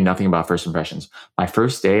 This is when I knew nothing about first impressions. My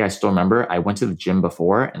first day, I still remember I went to the gym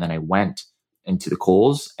before and then I went into the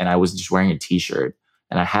Kohl's and I was just wearing a t-shirt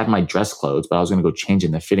and I had my dress clothes, but I was going to go change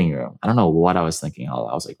in the fitting room. I don't know what I was thinking. I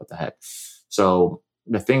was like, what the heck? So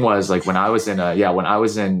the thing was when I was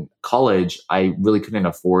in college, I really couldn't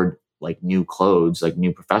afford new clothes,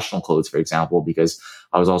 new professional clothes, for example, because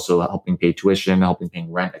I was also helping pay tuition, helping pay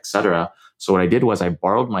rent, etc. So what I did was I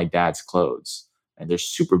borrowed my dad's clothes. And they're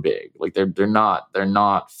super big. They're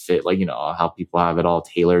not fit, how people have it all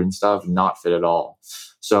tailored and stuff, not fit at all.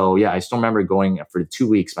 So I still remember going for 2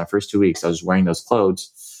 weeks, my first 2 weeks, I was wearing those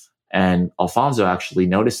clothes. And Alfonso actually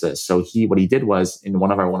noticed this. So what he did was in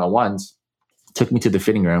one of our one-on-ones, took me to the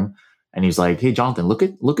fitting room and he's like, "Hey, Jonathan, look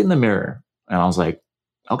in the mirror." And I was like,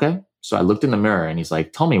 "Okay." So I looked in the mirror and he's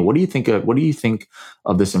like, "Tell me, what do you think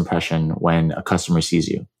of this impression when a customer sees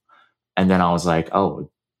you?" And then I was like,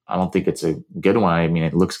 "Oh, I don't think it's a good one. I mean,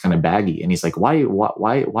 it looks kind of baggy." And he's like, why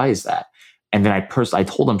is that? And then I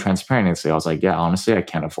told him transparently. I was like, "Yeah, honestly, I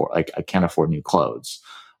can't afford new clothes,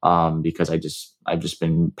 because I've just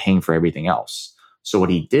been paying for everything else." So what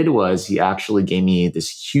he did was he actually gave me this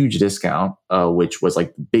huge discount, which was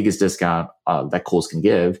the biggest discount that Kohl's can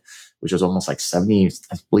give, which was almost 70,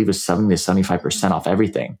 I believe it was 70 to 75% off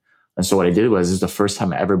everything. And so what I did was, this is the first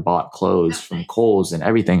time I ever bought clothes from Kohl's and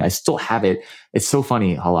everything. I still have it. It's so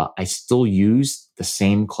funny, Hala. I still use the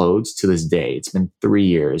same clothes to this day. It's been 3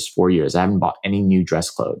 years, 4 years. I haven't bought any new dress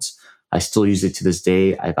clothes. I still use it to this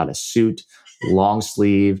day. I got a suit, long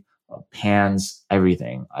sleeve, pants,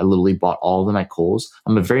 everything. I literally bought all of them at Kohl's.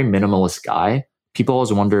 I'm a very minimalist guy. People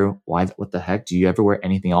always wonder, what the heck? Do you ever wear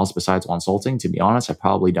anything else besides Wonsulting? To be honest, I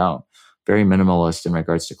probably don't. Very minimalist in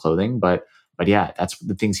regards to clothing, but But yeah, that's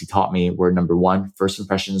the things he taught me were number one, first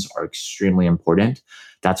impressions are extremely important.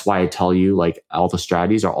 That's why I tell you like all the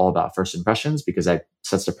strategies are all about first impressions because that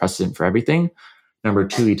sets the precedent for everything. Number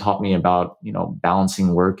two, he taught me about,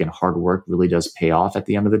 balancing work and hard work really does pay off at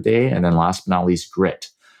the end of the day. And then last but not least, grit.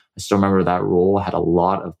 I still remember that role had a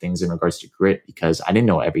lot of things in regards to grit because I didn't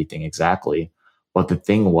know everything exactly. But the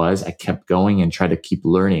thing was, I kept going and tried to keep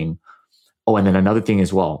learning. Oh, and then another thing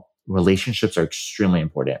as well, relationships are extremely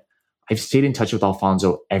important. I've stayed in touch with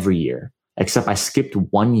Alfonso every year, except I skipped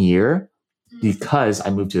 1 year because I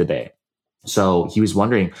moved to the Bay. So he was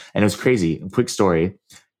wondering, and it was crazy. Quick story.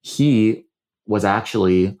 He was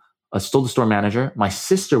actually still the store manager. My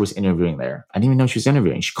sister was interviewing there. I didn't even know she was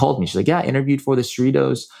interviewing. She called me. She's like, yeah, I interviewed for the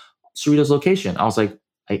Cerritos location. I was like,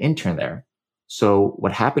 I interned there. So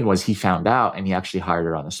what happened was he found out and he actually hired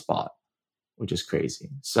her on the spot, which is crazy.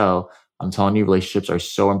 So I'm telling you, relationships are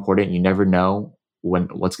so important. You never know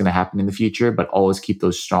what's going to happen in the future, but always keep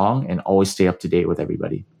those strong and always stay up to date with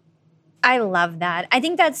everybody. I love that. I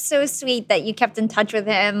think that's so sweet that you kept in touch with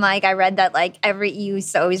him. Like I read that you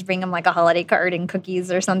used to always bring him like a holiday card and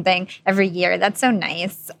cookies or something every year. That's so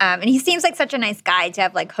nice. And he seems like such a nice guy to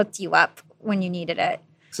have like hooked you up when you needed it.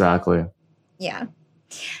 Exactly. Yeah.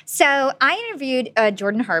 So I interviewed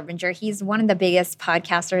Jordan Harbinger. He's one of the biggest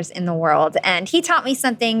podcasters in the world. And he taught me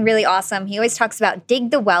something really awesome. He always talks about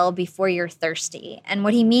dig the well before you're thirsty. And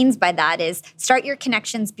what he means by that is start your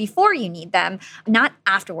connections before you need them, not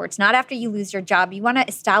afterwards, not after you lose your job. You want to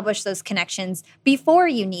establish those connections before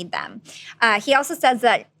you need them. He also says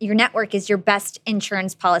that your network is your best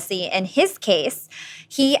insurance policy. In his case,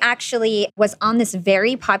 he actually was on this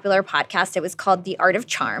very popular podcast. It was called The Art of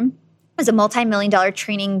Charm. It was a multi-million-dollar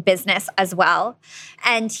training business as well.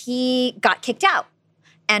 And he got kicked out.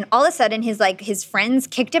 And all of a sudden, his friends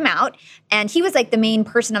kicked him out. And he was like the main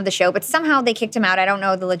person of the show, but somehow they kicked him out. I don't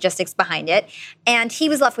know the logistics behind it. And he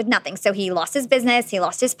was left with nothing. So he lost his business, he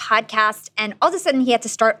lost his podcast, and all of a sudden he had to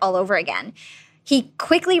start all over again. He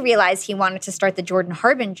quickly realized he wanted to start the Jordan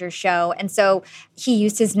Harbinger show. And so he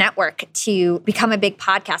used his network to become a big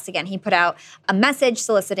podcast again. He put out a message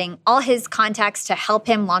soliciting all his contacts to help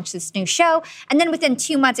him launch this new show. And then within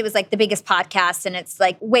 2 months, it was like the biggest podcast. And it's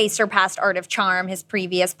like way surpassed Art of Charm, his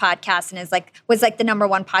previous podcast, and was like the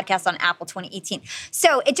 #1 podcast on Apple 2018.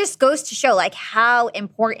 So it just goes to show like how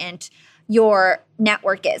important your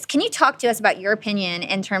network is. Can you talk to us about your opinion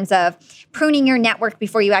in terms of pruning your network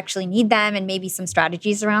before you actually need them and maybe some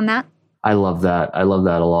strategies around that? I love that. I love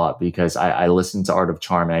that a lot because I listened to Art of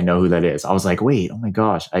Charm and I know who that is. I was like, wait, oh my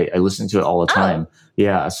gosh, I listen to it all the time. Oh.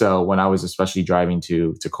 Yeah. So when I was especially driving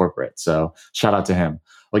to corporate. So shout out to him.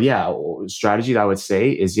 But yeah, strategy that I would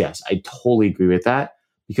say is yes, I totally agree with that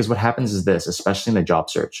because what happens is this, especially in the job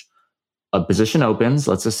search. A position opens,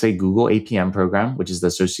 let's just say Google APM program, which is the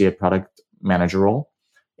Associate Product Manager role.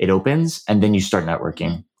 It opens and then you start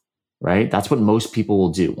networking, right? That's what most people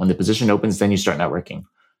will do. When the position opens, then you start networking.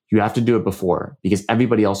 You have to do it before because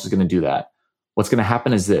everybody else is going to do that. What's going to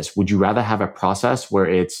happen is this. Would you rather have a process where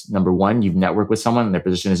it's number one, you've networked with someone and their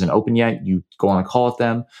position isn't open yet. You go on a call with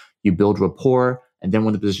them, you build rapport. And then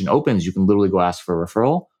when the position opens, you can literally go ask for a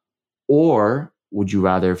referral. Or would you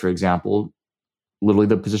rather, for example, literally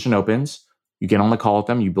the position opens, you get on the call with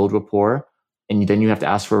them, you build rapport, and then you have to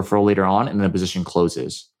ask for a referral later on, and then the position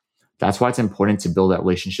closes. That's why it's important to build that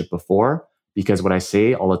relationship before, because what I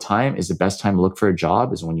say all the time is the best time to look for a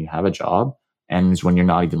job is when you have a job and is when you're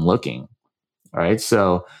not even looking. All right.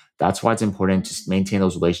 So that's why it's important to maintain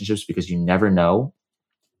those relationships because you never know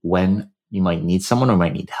when you might need someone or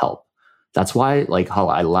might need help. That's why, like how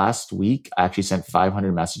last week, I actually sent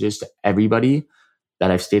 500 messages to everybody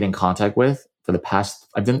that I've stayed in contact with for the past,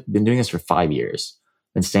 I've been doing this for 5 years,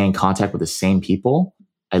 been staying in contact with the same people.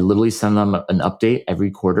 I literally send them an update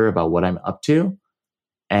every quarter about what I'm up to.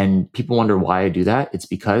 And people wonder why I do that. It's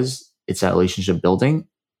because it's that relationship building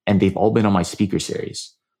and they've all been on my speaker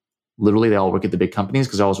series. Literally, they all work at the big companies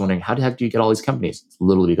because I was wondering, how the heck do you get all these companies? It's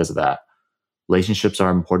literally because of that. Relationships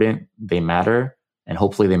are important. They matter. And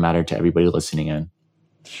hopefully they matter to everybody listening in.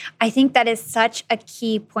 I think that is such a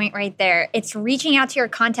key point right there. It's reaching out to your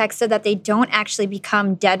contacts so that they don't actually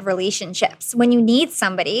become dead relationships. When you need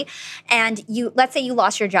somebody and let's say you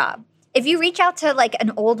lost your job. If you reach out to like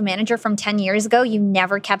an old manager from 10 years ago you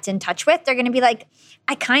never kept in touch with, they're going to be like,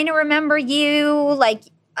 I kind of remember you. Like,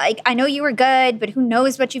 I know you were good, but who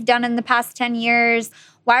knows what you've done in the past 10 years.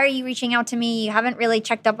 Why are you reaching out to me? You haven't really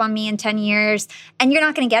checked up on me in 10 years, and you're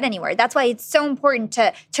not going to get anywhere. That's why it's so important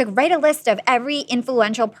to write a list of every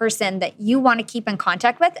influential person that you want to keep in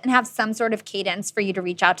contact with and have some sort of cadence for you to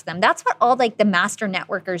reach out to them. That's what all like the master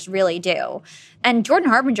networkers really do. And Jordan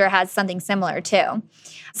Harbinger has something similar too.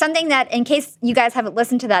 Something that, in case you guys haven't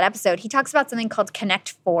listened to that episode, he talks about something called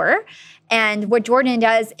Connect 4. And what Jordan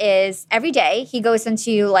does is every day he goes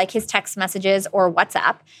into like his text messages or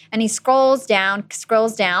WhatsApp and he scrolls down,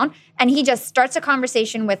 and he just starts a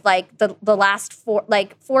conversation with like the last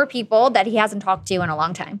four people that he hasn't talked to in a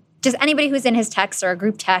long time. Just anybody who's in his text or a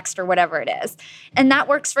group text or whatever it is. And that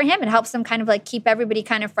works for him. It helps him kind of like keep everybody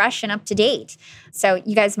kind of fresh and up to date. So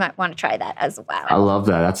you guys might want to try that as well. I love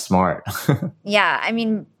that. That's smart. Yeah. I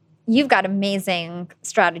mean, you've got amazing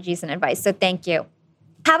strategies and advice. So thank you.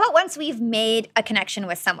 How about once we've made a connection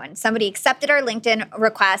with someone, somebody accepted our LinkedIn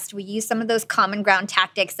request, we use some of those common ground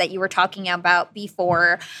tactics that you were talking about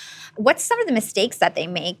before. What's some of the mistakes that they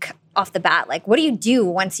make off the bat? Like, what do you do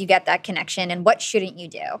once you get that connection and what shouldn't you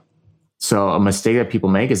do? So a mistake that people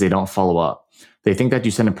make is they don't follow up. They think that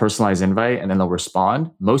you send a personalized invite and then they'll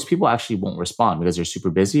respond. Most people actually won't respond because they're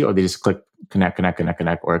super busy or they just click connect,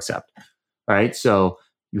 or accept. All right. So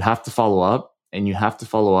you have to follow up and you have to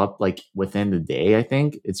follow up like within the day. I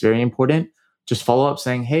think it's very important. Just follow up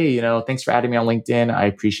saying, hey, thanks for adding me on LinkedIn. I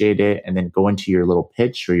appreciate it. And then go into your little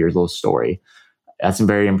pitch or your little story. That's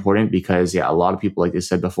very important because a lot of people, like they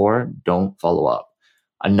said before, don't follow up.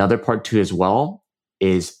 Another part too as well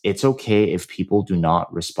is it's okay if people do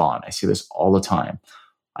not respond. I see this all the time.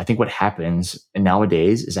 I think what happens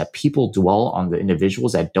nowadays is that people dwell on the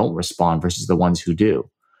individuals that don't respond versus the ones who do.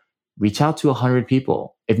 Reach out to 100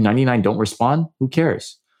 people. If 99 don't respond, who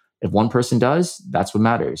cares? If one person does, that's what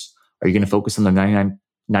matters. Are you going to focus on the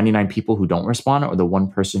 99 people who don't respond or the one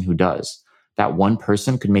person who does? That one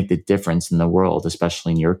person could make the difference in the world,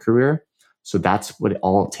 especially in your career. So that's what it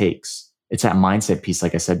all takes. It's that mindset piece,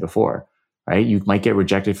 like I said before. Right? You might get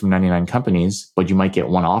rejected from 99 companies, but you might get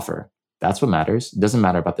one offer. That's what matters. It doesn't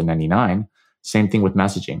matter about the 99. Same thing with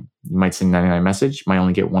messaging. You might send 99 message, might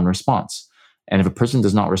only get one response. And if a person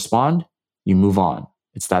does not respond, you move on.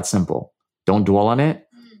 It's that simple. Don't dwell on it.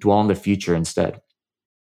 Dwell on the future instead.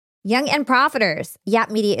 Young and Profiters. Yap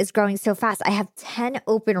Media is growing so fast. I have 10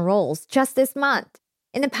 open roles just this month.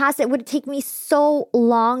 In the past, it would take me so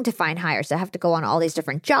long to find hires. I have to go on all these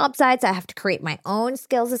different job sites. I have to create my own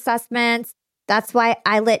skills assessments. That's why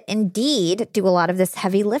I let Indeed do a lot of this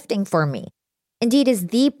heavy lifting for me. Indeed is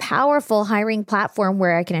the powerful hiring platform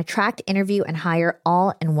where I can attract, interview, and hire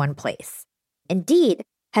all in one place. Indeed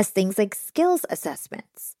has things like skills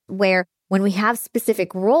assessments, where when we have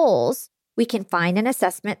specific roles, we can find an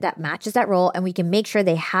assessment that matches that role and we can make sure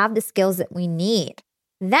they have the skills that we need.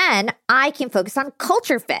 Then I can focus on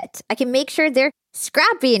culture fit. I can make sure they're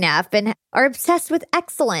scrappy enough and are obsessed with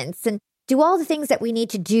excellence and do all the things that we need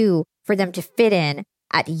to do for them to fit in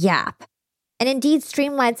at Yap. And Indeed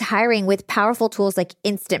streamlines hiring with powerful tools like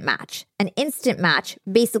Instant Match. An Instant Match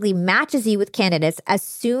basically matches you with candidates as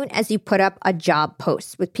soon as you put up a job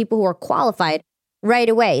post with people who are qualified right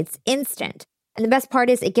away. It's instant. And the best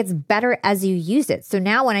part is it gets better as you use it. So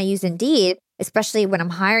now when I use Indeed, especially when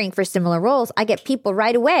I'm hiring for similar roles, I get people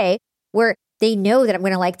right away where they know that I'm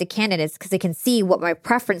going to like the candidates because they can see what my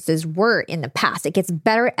preferences were in the past. It gets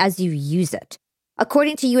better as you use it.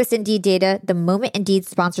 According to US Indeed data, the moment Indeed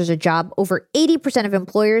sponsors a job, over 80% of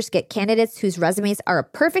employers get candidates whose resumes are a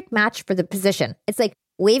perfect match for the position. It's like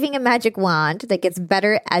waving a magic wand that gets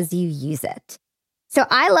better as you use it. So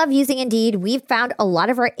I love using Indeed. We've found a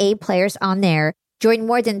lot of our A players on there. Join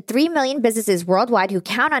more than 3 million businesses worldwide who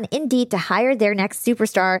count on Indeed to hire their next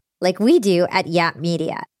superstar like we do at Yap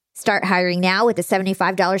Media. Start hiring now with a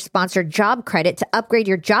 $75 sponsored job credit to upgrade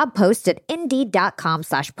your job post at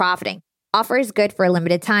Indeed.com/profiting. Offer is good for a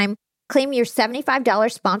limited time. Claim your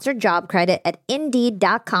 $75 sponsored job credit at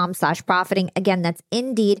Indeed.com/profiting. Again, that's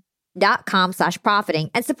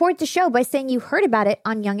Indeed.com/profiting. And support the show by saying you heard about it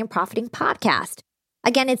on Young and Profiting Podcast.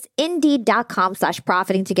 Again, it's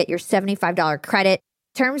Indeed.com/profiting to get your $75 credit.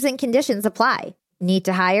 Terms and conditions apply. Need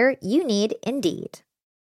to hire? You need Indeed.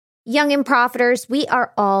 Young and Profiters, we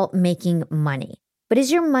are all making money. But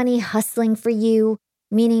is your money hustling for you?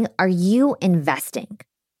 Meaning, are you investing?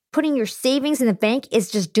 Putting your savings in the bank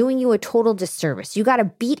is just doing you a total disservice. You got to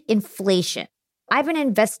beat inflation. I've been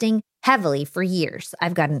investing heavily for years.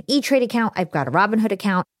 I've got an E-Trade account. I've got a Robinhood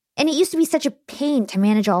account. And it used to be such a pain to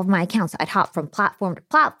manage all of my accounts. I'd hop from platform to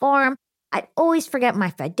platform. I'd always forget my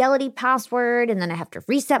Fidelity password, and then I have to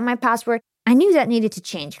reset my password. I knew that needed to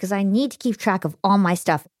change because I need to keep track of all my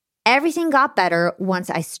stuff. Everything got better once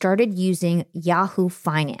I started using Yahoo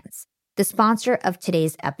Finance. the sponsor of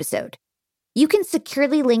today's episode. You can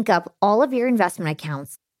securely link up all of your investment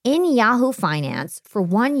accounts in Yahoo Finance for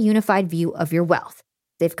one unified view of your wealth.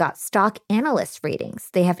 They've got stock analyst ratings.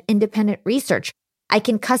 They have independent research. I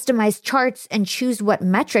can customize charts and choose what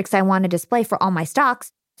metrics I want to display for all my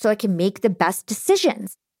stocks so I can make the best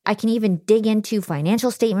decisions. I can even dig into financial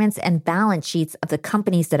statements and balance sheets of the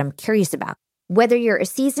companies that I'm curious about. Whether you're a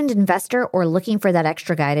seasoned investor or looking for that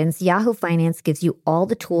extra guidance, Yahoo Finance gives you all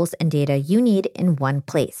the tools and data you need in one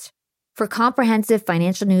place. For comprehensive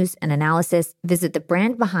financial news and analysis, visit the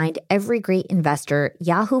brand behind every great investor,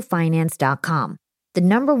 yahoofinance.com, the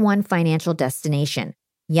 #1 financial destination,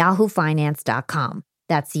 yahoofinance.com.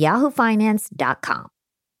 That's yahoofinance.com.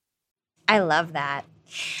 I love that.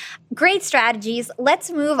 Great strategies. Let's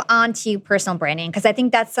move on to personal branding because I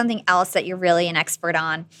think that's something else that you're really an expert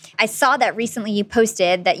on. I saw that recently you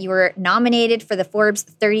posted that you were nominated for the Forbes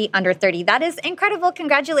 30 Under 30. That is incredible.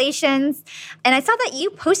 Congratulations. And I saw that you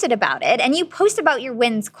posted about it and you post about your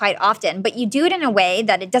wins quite often, but you do it in a way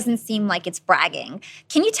that it doesn't seem like it's bragging.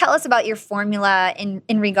 Can you tell us about your formula in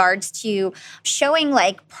regards to showing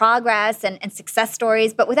like progress and success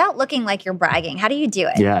stories, but without looking like you're bragging? How do you do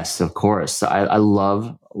it? Yes, of course. I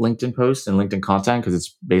love LinkedIn posts and LinkedIn content because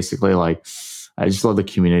it's basically like, I just love the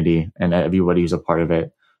community and everybody who's a part of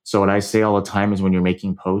it. So what I say all the time is when you're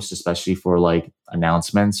making posts, especially for like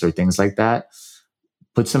announcements or things like that,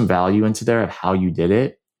 put some value into there of how you did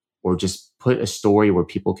it, or just put a story where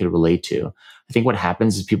people could relate to. I think what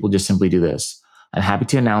happens is people just simply do this. I'm happy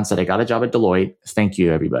to announce that I got a job at Deloitte. Thank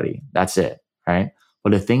you, everybody. That's it, right?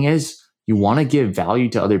 But the thing is, you want to give value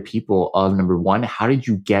to other people of number one, how did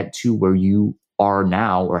you get to where you are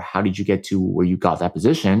now, or how did you get to where you got that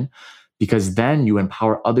position? Because then you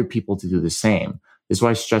empower other people to do the same. This is why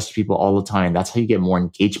I stress to people all the time. That's how you get more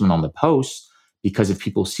engagement on the post, because if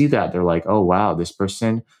people see that, they're like, oh, wow, this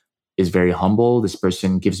person is very humble. This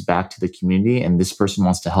person gives back to the community, and this person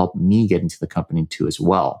wants to help me get into the company too as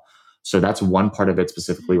well. So that's one part of it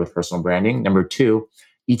specifically with personal branding. Number two,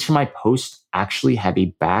 each of my posts actually have a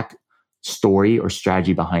back story or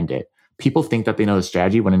strategy behind it. People think that they know the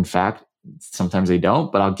strategy when in fact, sometimes they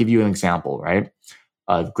don't, but I'll give you an example, right?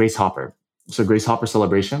 Grace Hopper. So Grace Hopper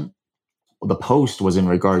celebration, the post was in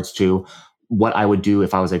regards to what I would do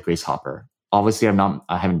if I was at Grace Hopper. Obviously,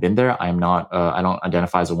 I haven't been there. I don't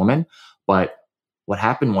identify as a woman, but what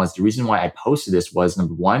happened was the reason why I posted this was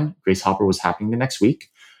number one, Grace Hopper was happening the next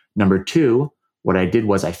week. Number two, what I did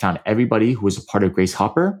was I found everybody who was a part of Grace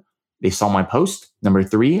Hopper. They saw my post. Number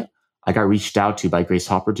three, I got reached out to by Grace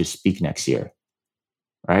Hopper to speak next year.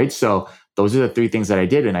 Right? So those are the three things that I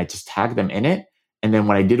did, and I just tagged them in it. And then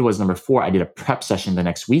what I did was number four, I did a prep session the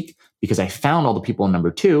next week because I found all the people in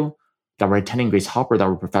number two that were attending Grace Hopper that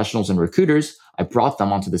were professionals and recruiters. I brought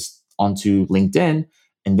them onto LinkedIn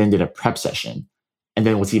and then did a prep session. And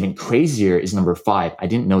then what's even crazier is number five. I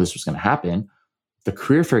didn't know this was going to happen. The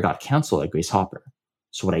career fair got canceled at Grace Hopper.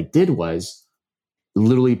 So what I did was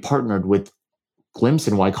literally partnered with Glimpse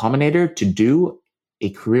and Y Combinator to do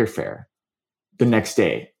a career fair the next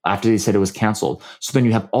day after they said it was canceled. So then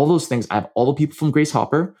you have all those things. I have all the people from Grace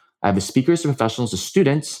Hopper. I have the speakers, the professionals, the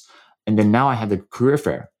students, and then now I have the career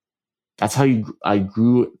fair. That's how I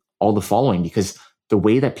grew all the following, because the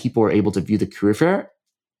way that people are able to view the career fair,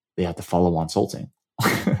 they have to follow Wansulting.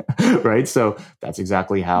 Right? So that's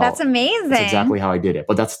exactly how. That's amazing. That's exactly how I did it.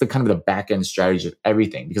 But that's the kind of the back end strategy of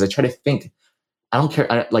everything, because I try to think, I don't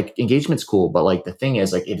care. Like engagement's cool, but like the thing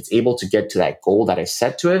is, like if it's able to get to that goal that I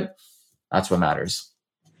set to it, that's what matters.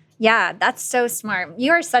 Yeah, that's so smart.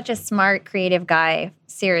 You are such a smart, creative guy.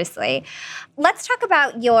 Seriously. Let's talk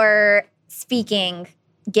about your speaking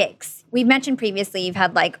gigs. We've mentioned previously you've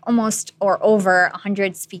had like almost or over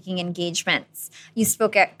 100 speaking engagements. You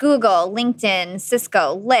spoke at Google, LinkedIn,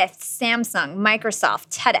 Cisco, Lyft, Samsung,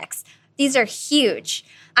 Microsoft, TEDx. These are huge.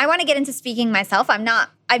 I want to get into speaking myself.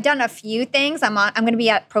 I've done a few things. I'm going to be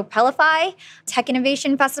at Propellify Tech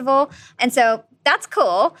Innovation Festival. And so that's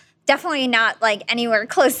cool. Definitely not like anywhere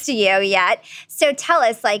close to you yet. So tell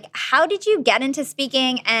us, like, how did you get into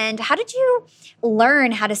speaking and how did you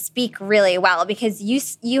learn how to speak really well? Because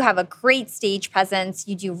you have a great stage presence.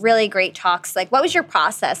 You do really great talks. Like, what was your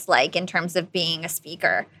process like in terms of being a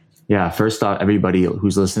speaker? Yeah, first off, everybody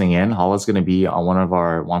who's listening in, Hala's going to be on one of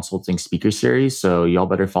our Wansulting speaker series. So y'all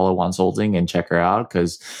better follow Wansulting and check her out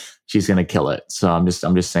because she's going to kill it. So I'm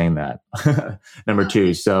just saying that. Number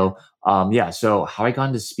two. So so how I got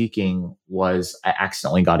into speaking was I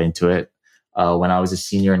accidentally got into it when I was a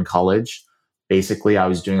senior in college. Basically, I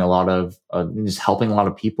was doing a lot of just helping a lot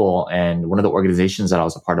of people. And one of the organizations that I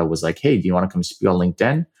was a part of was like, hey, do you want to come speak on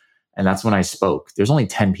LinkedIn? And that's when I spoke. There's only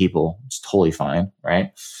 10 people. It's totally fine,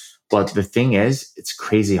 right? But the thing is, it's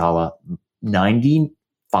crazy, Hala. 95%,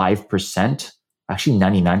 actually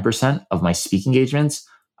 99% of my speaking engagements,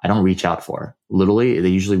 I don't reach out for. Literally, they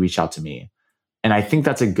usually reach out to me. And I think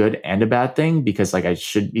that's a good and a bad thing because like I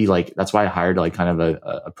should be like, that's why I hired like kind of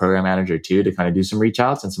a program manager too, to kind of do some reach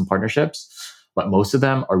outs and some partnerships. But most of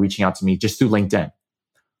them are reaching out to me just through LinkedIn.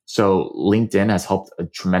 So LinkedIn has helped a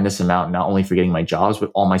tremendous amount, not only for getting my jobs, but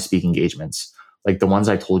all my speaking engagements. Like the ones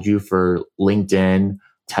I told you for LinkedIn,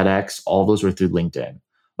 TEDx, all those were through LinkedIn.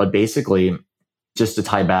 But basically, just to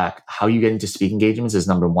tie back, how you get into speaking engagements is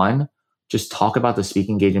number one, just talk about the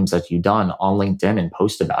speaking engagements that you've done on LinkedIn and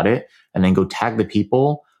post about it, and then go tag the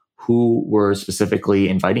people who were specifically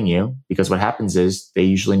inviting you. Because what happens is they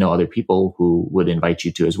usually know other people who would invite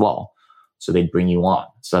you to as well. So they'd bring you on.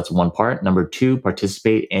 So that's one part. Number two,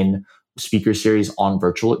 participate in speaker series on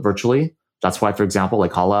virtually. That's why, for example,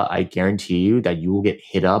 like Hala, I guarantee you that you will get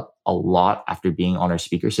hit up a lot after being on our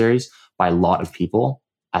speaker series by a lot of people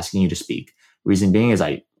asking you to speak. Reason being is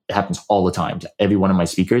it happens all the time to every one of my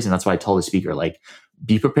speakers. And that's why I tell the speaker, like,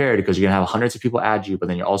 be prepared because you're going to have hundreds of people add you, but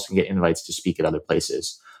then you're also going to get invites to speak at other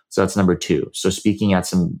places. So that's number two. So speaking at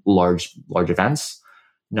some large events.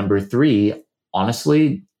 Number three,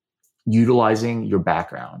 honestly, utilizing your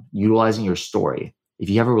background, utilizing your story. If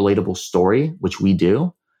you have a relatable story, which we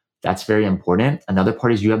do, that's very important. Another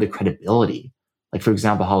part is you have the credibility. Like, for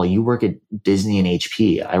example, Hala, you work at Disney and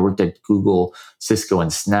HP. I worked at Google, Cisco,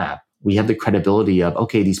 and Snap. We have the credibility of,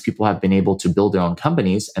 okay, these people have been able to build their own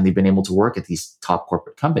companies and they've been able to work at these top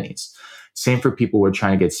corporate companies. Same for people who are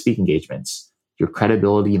trying to get speaking engagements. Your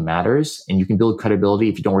credibility matters, and you can build credibility.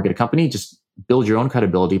 If you don't work at a company, just build your own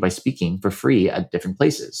credibility by speaking for free at different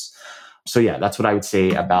places. So yeah, that's what I would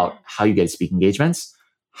say about how you get speaking engagements.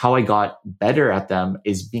 How I got better at them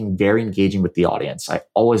is being very engaging with the audience. I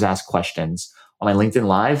always ask questions. On my LinkedIn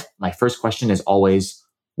Live, my first question is always,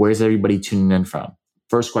 where's everybody tuning in from?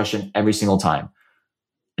 First question every single time.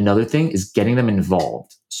 Another thing is getting them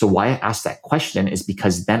involved. So why I ask that question is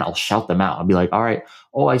because then I'll shout them out. I'll be like, all right,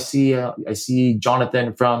 oh, I see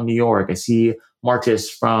Jonathan from New York. I see Marcus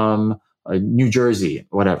from New Jersey,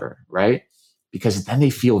 whatever, right? Because then they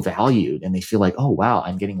feel valued and they feel like, oh, wow,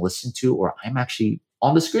 I'm getting listened to, or I'm actually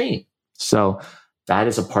on the screen. So that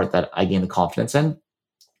is a part that I gain the confidence in.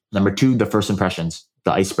 Number two, the first impressions,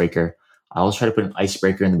 the icebreaker. I always try to put an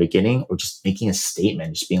icebreaker in the beginning or just making a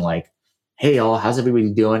statement, just being like, hey, y'all, how's everybody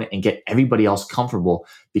doing? And get everybody else comfortable.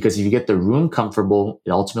 Because if you get the room comfortable,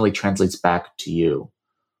 it ultimately translates back to you.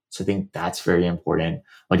 So I think that's very important.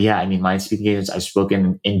 But yeah, I mean, my speaking engagements, I've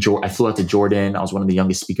spoken I flew out to Jordan. I was one of the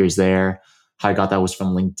youngest speakers there. How I got that was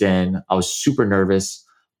from LinkedIn. I was super nervous,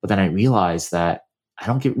 but then I realized that I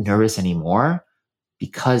don't get nervous anymore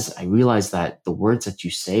because I realized that the words that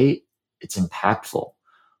you say, it's impactful.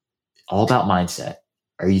 All about mindset.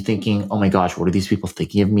 Are you thinking, oh my gosh, what are these people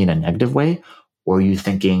thinking of me in a negative way? Or are you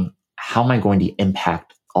thinking, how am I going to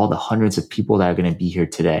impact all the hundreds of people that are going to be here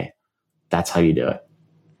today? That's how you do it.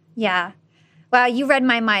 Yeah. Wow, you read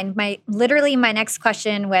my mind. My next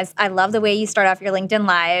question was, I love the way you start off your LinkedIn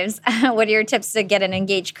Lives. What are your tips to get an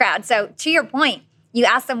engaged crowd? So to your point, you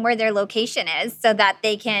ask them where their location is so that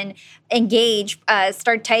they can engage,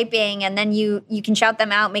 start typing, and then you can shout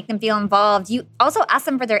them out, make them feel involved. You also ask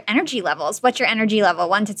them for their energy levels. What's your energy level,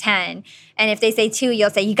 1 to 10? And if they say 2, you'll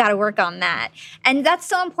say, you got to work on that. And that's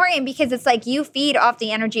so important because it's like you feed off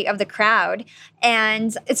the energy of the crowd.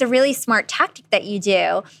 And it's a really smart tactic that you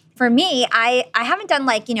do. For me, I haven't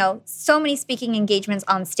done so many speaking engagements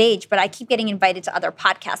on stage, but I keep getting invited to other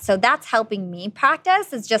podcasts. So that's helping me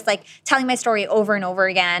practice. It's just like telling my story over and over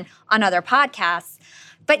again on other podcasts.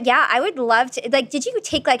 But yeah, I would love to, did you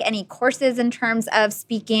take any courses in terms of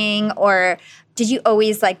speaking, or did you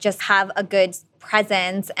always just have a good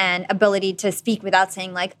presence and ability to speak without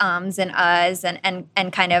saying ums and uhs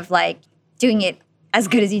and kind of doing it as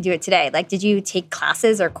good as you do it today? Did you take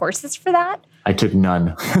classes or courses for that? I took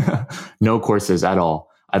none, no courses at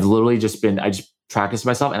all. I've literally I just practiced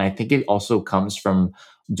myself. And I think it also comes from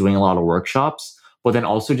doing a lot of workshops, but then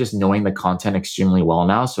also just knowing the content extremely well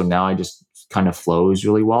now. So now I just kind of flows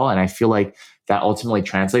really well. And I feel like that ultimately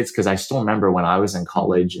translates because I still remember when I was in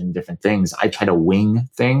college and different things, I try to wing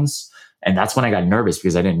things. And that's when I got nervous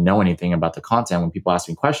because I didn't know anything about the content. When people ask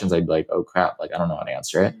me questions, I'd be like, oh crap, I don't know how to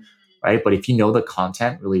answer it. Right. But if you know the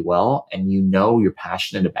content really well and you know you're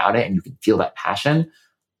passionate about it and you can feel that passion,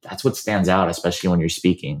 that's what stands out, especially when you're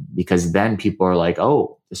speaking, because then people are like,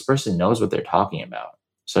 oh, this person knows what they're talking about.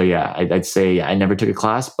 So yeah, I'd say I never took a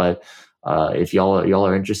class, but if y'all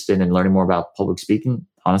are interested in learning more about public speaking,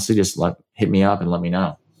 honestly, just hit me up and let me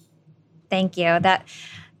know. Thank you.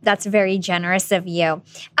 That's very generous of you.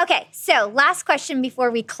 Okay, so last question before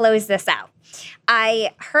we close this out.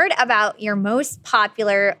 I heard about your most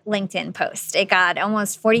popular LinkedIn post. It got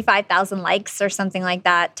almost 45,000 likes or something like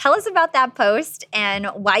that. Tell us about that post and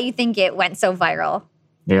why you think it went so viral.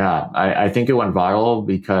 Yeah, I think it went viral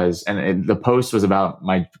because, the post was about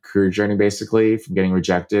my career journey, basically from getting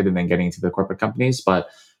rejected and then getting into the corporate companies. But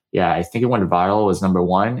yeah, I think it went viral was number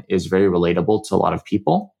one, is very relatable to a lot of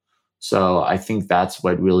people. So I think that's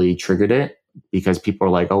what really triggered it, because people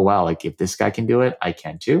are like, oh, wow, like if this guy can do it, I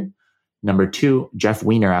can too. Number two, Jeff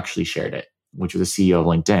Weiner actually shared it, which was the CEO of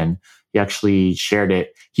LinkedIn. He actually shared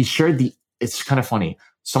it. It's kind of funny.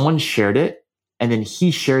 Someone shared it and then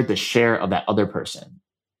he shared the share of that other person.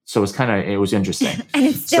 So it was interesting. And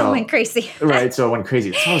it still went crazy. Right. So it went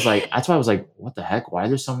crazy. So that's why I was like, what the heck? Why are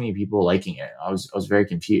there so many people liking it? I was very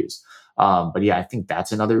confused. But yeah, I think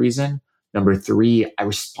that's another reason. Number three, I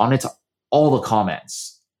responded to all of the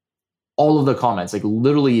comments, like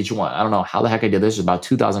literally each one. I don't know how the heck I did this. There's about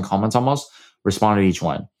 2,000 comments almost, responded to each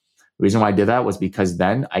one. The reason why I did that was because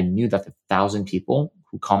then I knew that the 1,000 people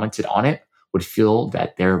who commented on it would feel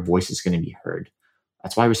that their voice is going to be heard.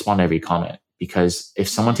 That's why I respond to every comment. Because if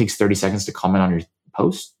someone takes 30 seconds to comment on your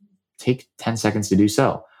post, take 10 seconds to do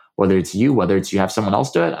so. Whether it's you have someone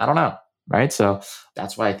else do it, I don't know, right? So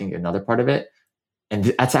that's why I think another part of it,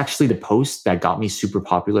 and that's actually the post that got me super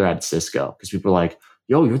popular at Cisco, because people are like,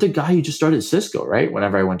 yo, you're the guy who just started at Cisco, right?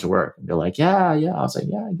 Whenever I went to work, and they're like, yeah. I was like,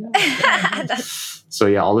 yeah. So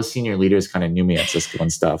yeah, all the senior leaders kind of knew me at Cisco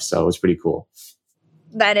and stuff. So it was pretty cool.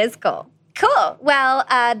 That is cool. Cool. Well,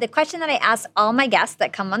 the question that I ask all my guests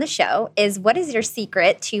that come on the show is, what is your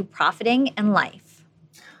secret to profiting in life?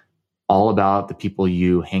 All about the people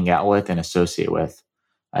you hang out with and associate with.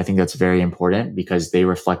 I think that's very important because they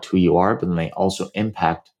reflect who you are, but then they also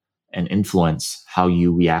impact and influence how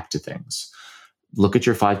you react to things. Look at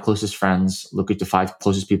your 5 closest friends, look at the 5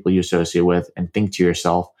 closest people you associate with, and think to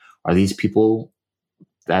yourself, are these people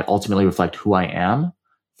that ultimately reflect who I am?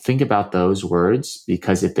 Think about those words,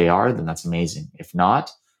 because if they are, then that's amazing. If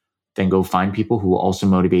not, then go find people who will also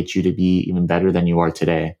motivate you to be even better than you are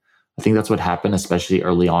today. I think that's what happened, especially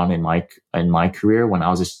early on in my career. When I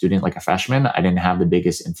was a student, like a freshman, I didn't have the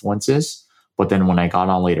biggest influences. But then when I got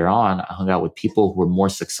on later on, I hung out with people who were more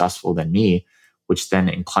successful than me, which then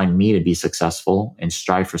inclined me to be successful and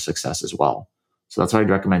strive for success as well. So that's what I'd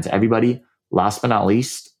recommend to everybody. Last but not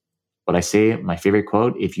least, what I say, my favorite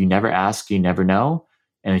quote, if you never ask, you never know.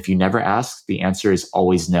 And if you never ask, the answer is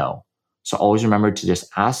always no. So always remember to just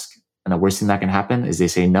ask. And the worst thing that can happen is they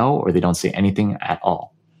say no, or they don't say anything at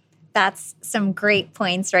all. That's some great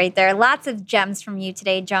points right there. Lots of gems from you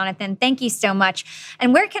today, Jonathan. Thank you so much.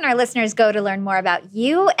 And where can our listeners go to learn more about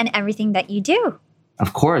you and everything that you do?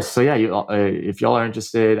 Of course. So yeah, if y'all are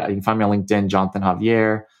interested, you can find me on LinkedIn, Jonathan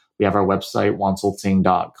Javier. We have our website,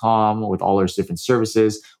 wansulting.com, with all our different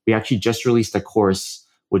services. We actually just released a course,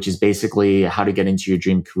 which is basically how to get into your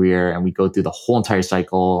dream career. And we go through the whole entire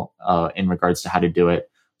cycle in regards to how to do it.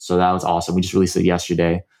 So that was awesome. We just released it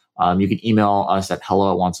yesterday. You can email us at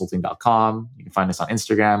hello@wansulting.com. You can find us on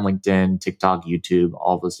Instagram, LinkedIn, TikTok, YouTube,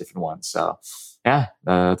 all those different ones. So yeah,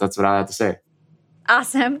 that's what I have to say.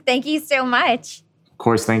 Awesome. Thank you so much. Of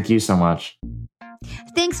course. Thank you so much.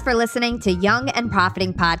 Thanks for listening to Young and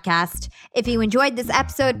Profiting Podcast. If you enjoyed this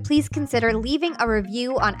episode, please consider leaving a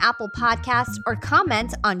review on Apple Podcasts or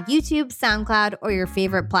comment on YouTube, SoundCloud, or your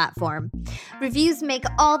favorite platform. Reviews make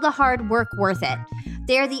all the hard work worth it.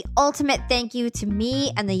 They are the ultimate thank you to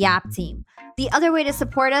me and the Yap team. The other way to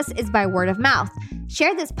support us is by word of mouth.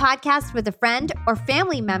 Share this podcast with a friend or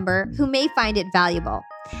family member who may find it valuable.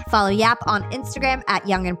 Follow Yap on Instagram at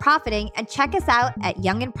Young and Profiting, and check us out at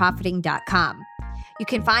youngandprofiting.com. You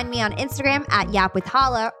can find me on Instagram at Yap with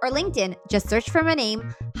Hala, or LinkedIn. Just search for my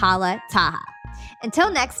name, Hala Taha.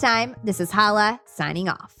 Until next time, this is Hala signing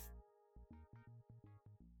off.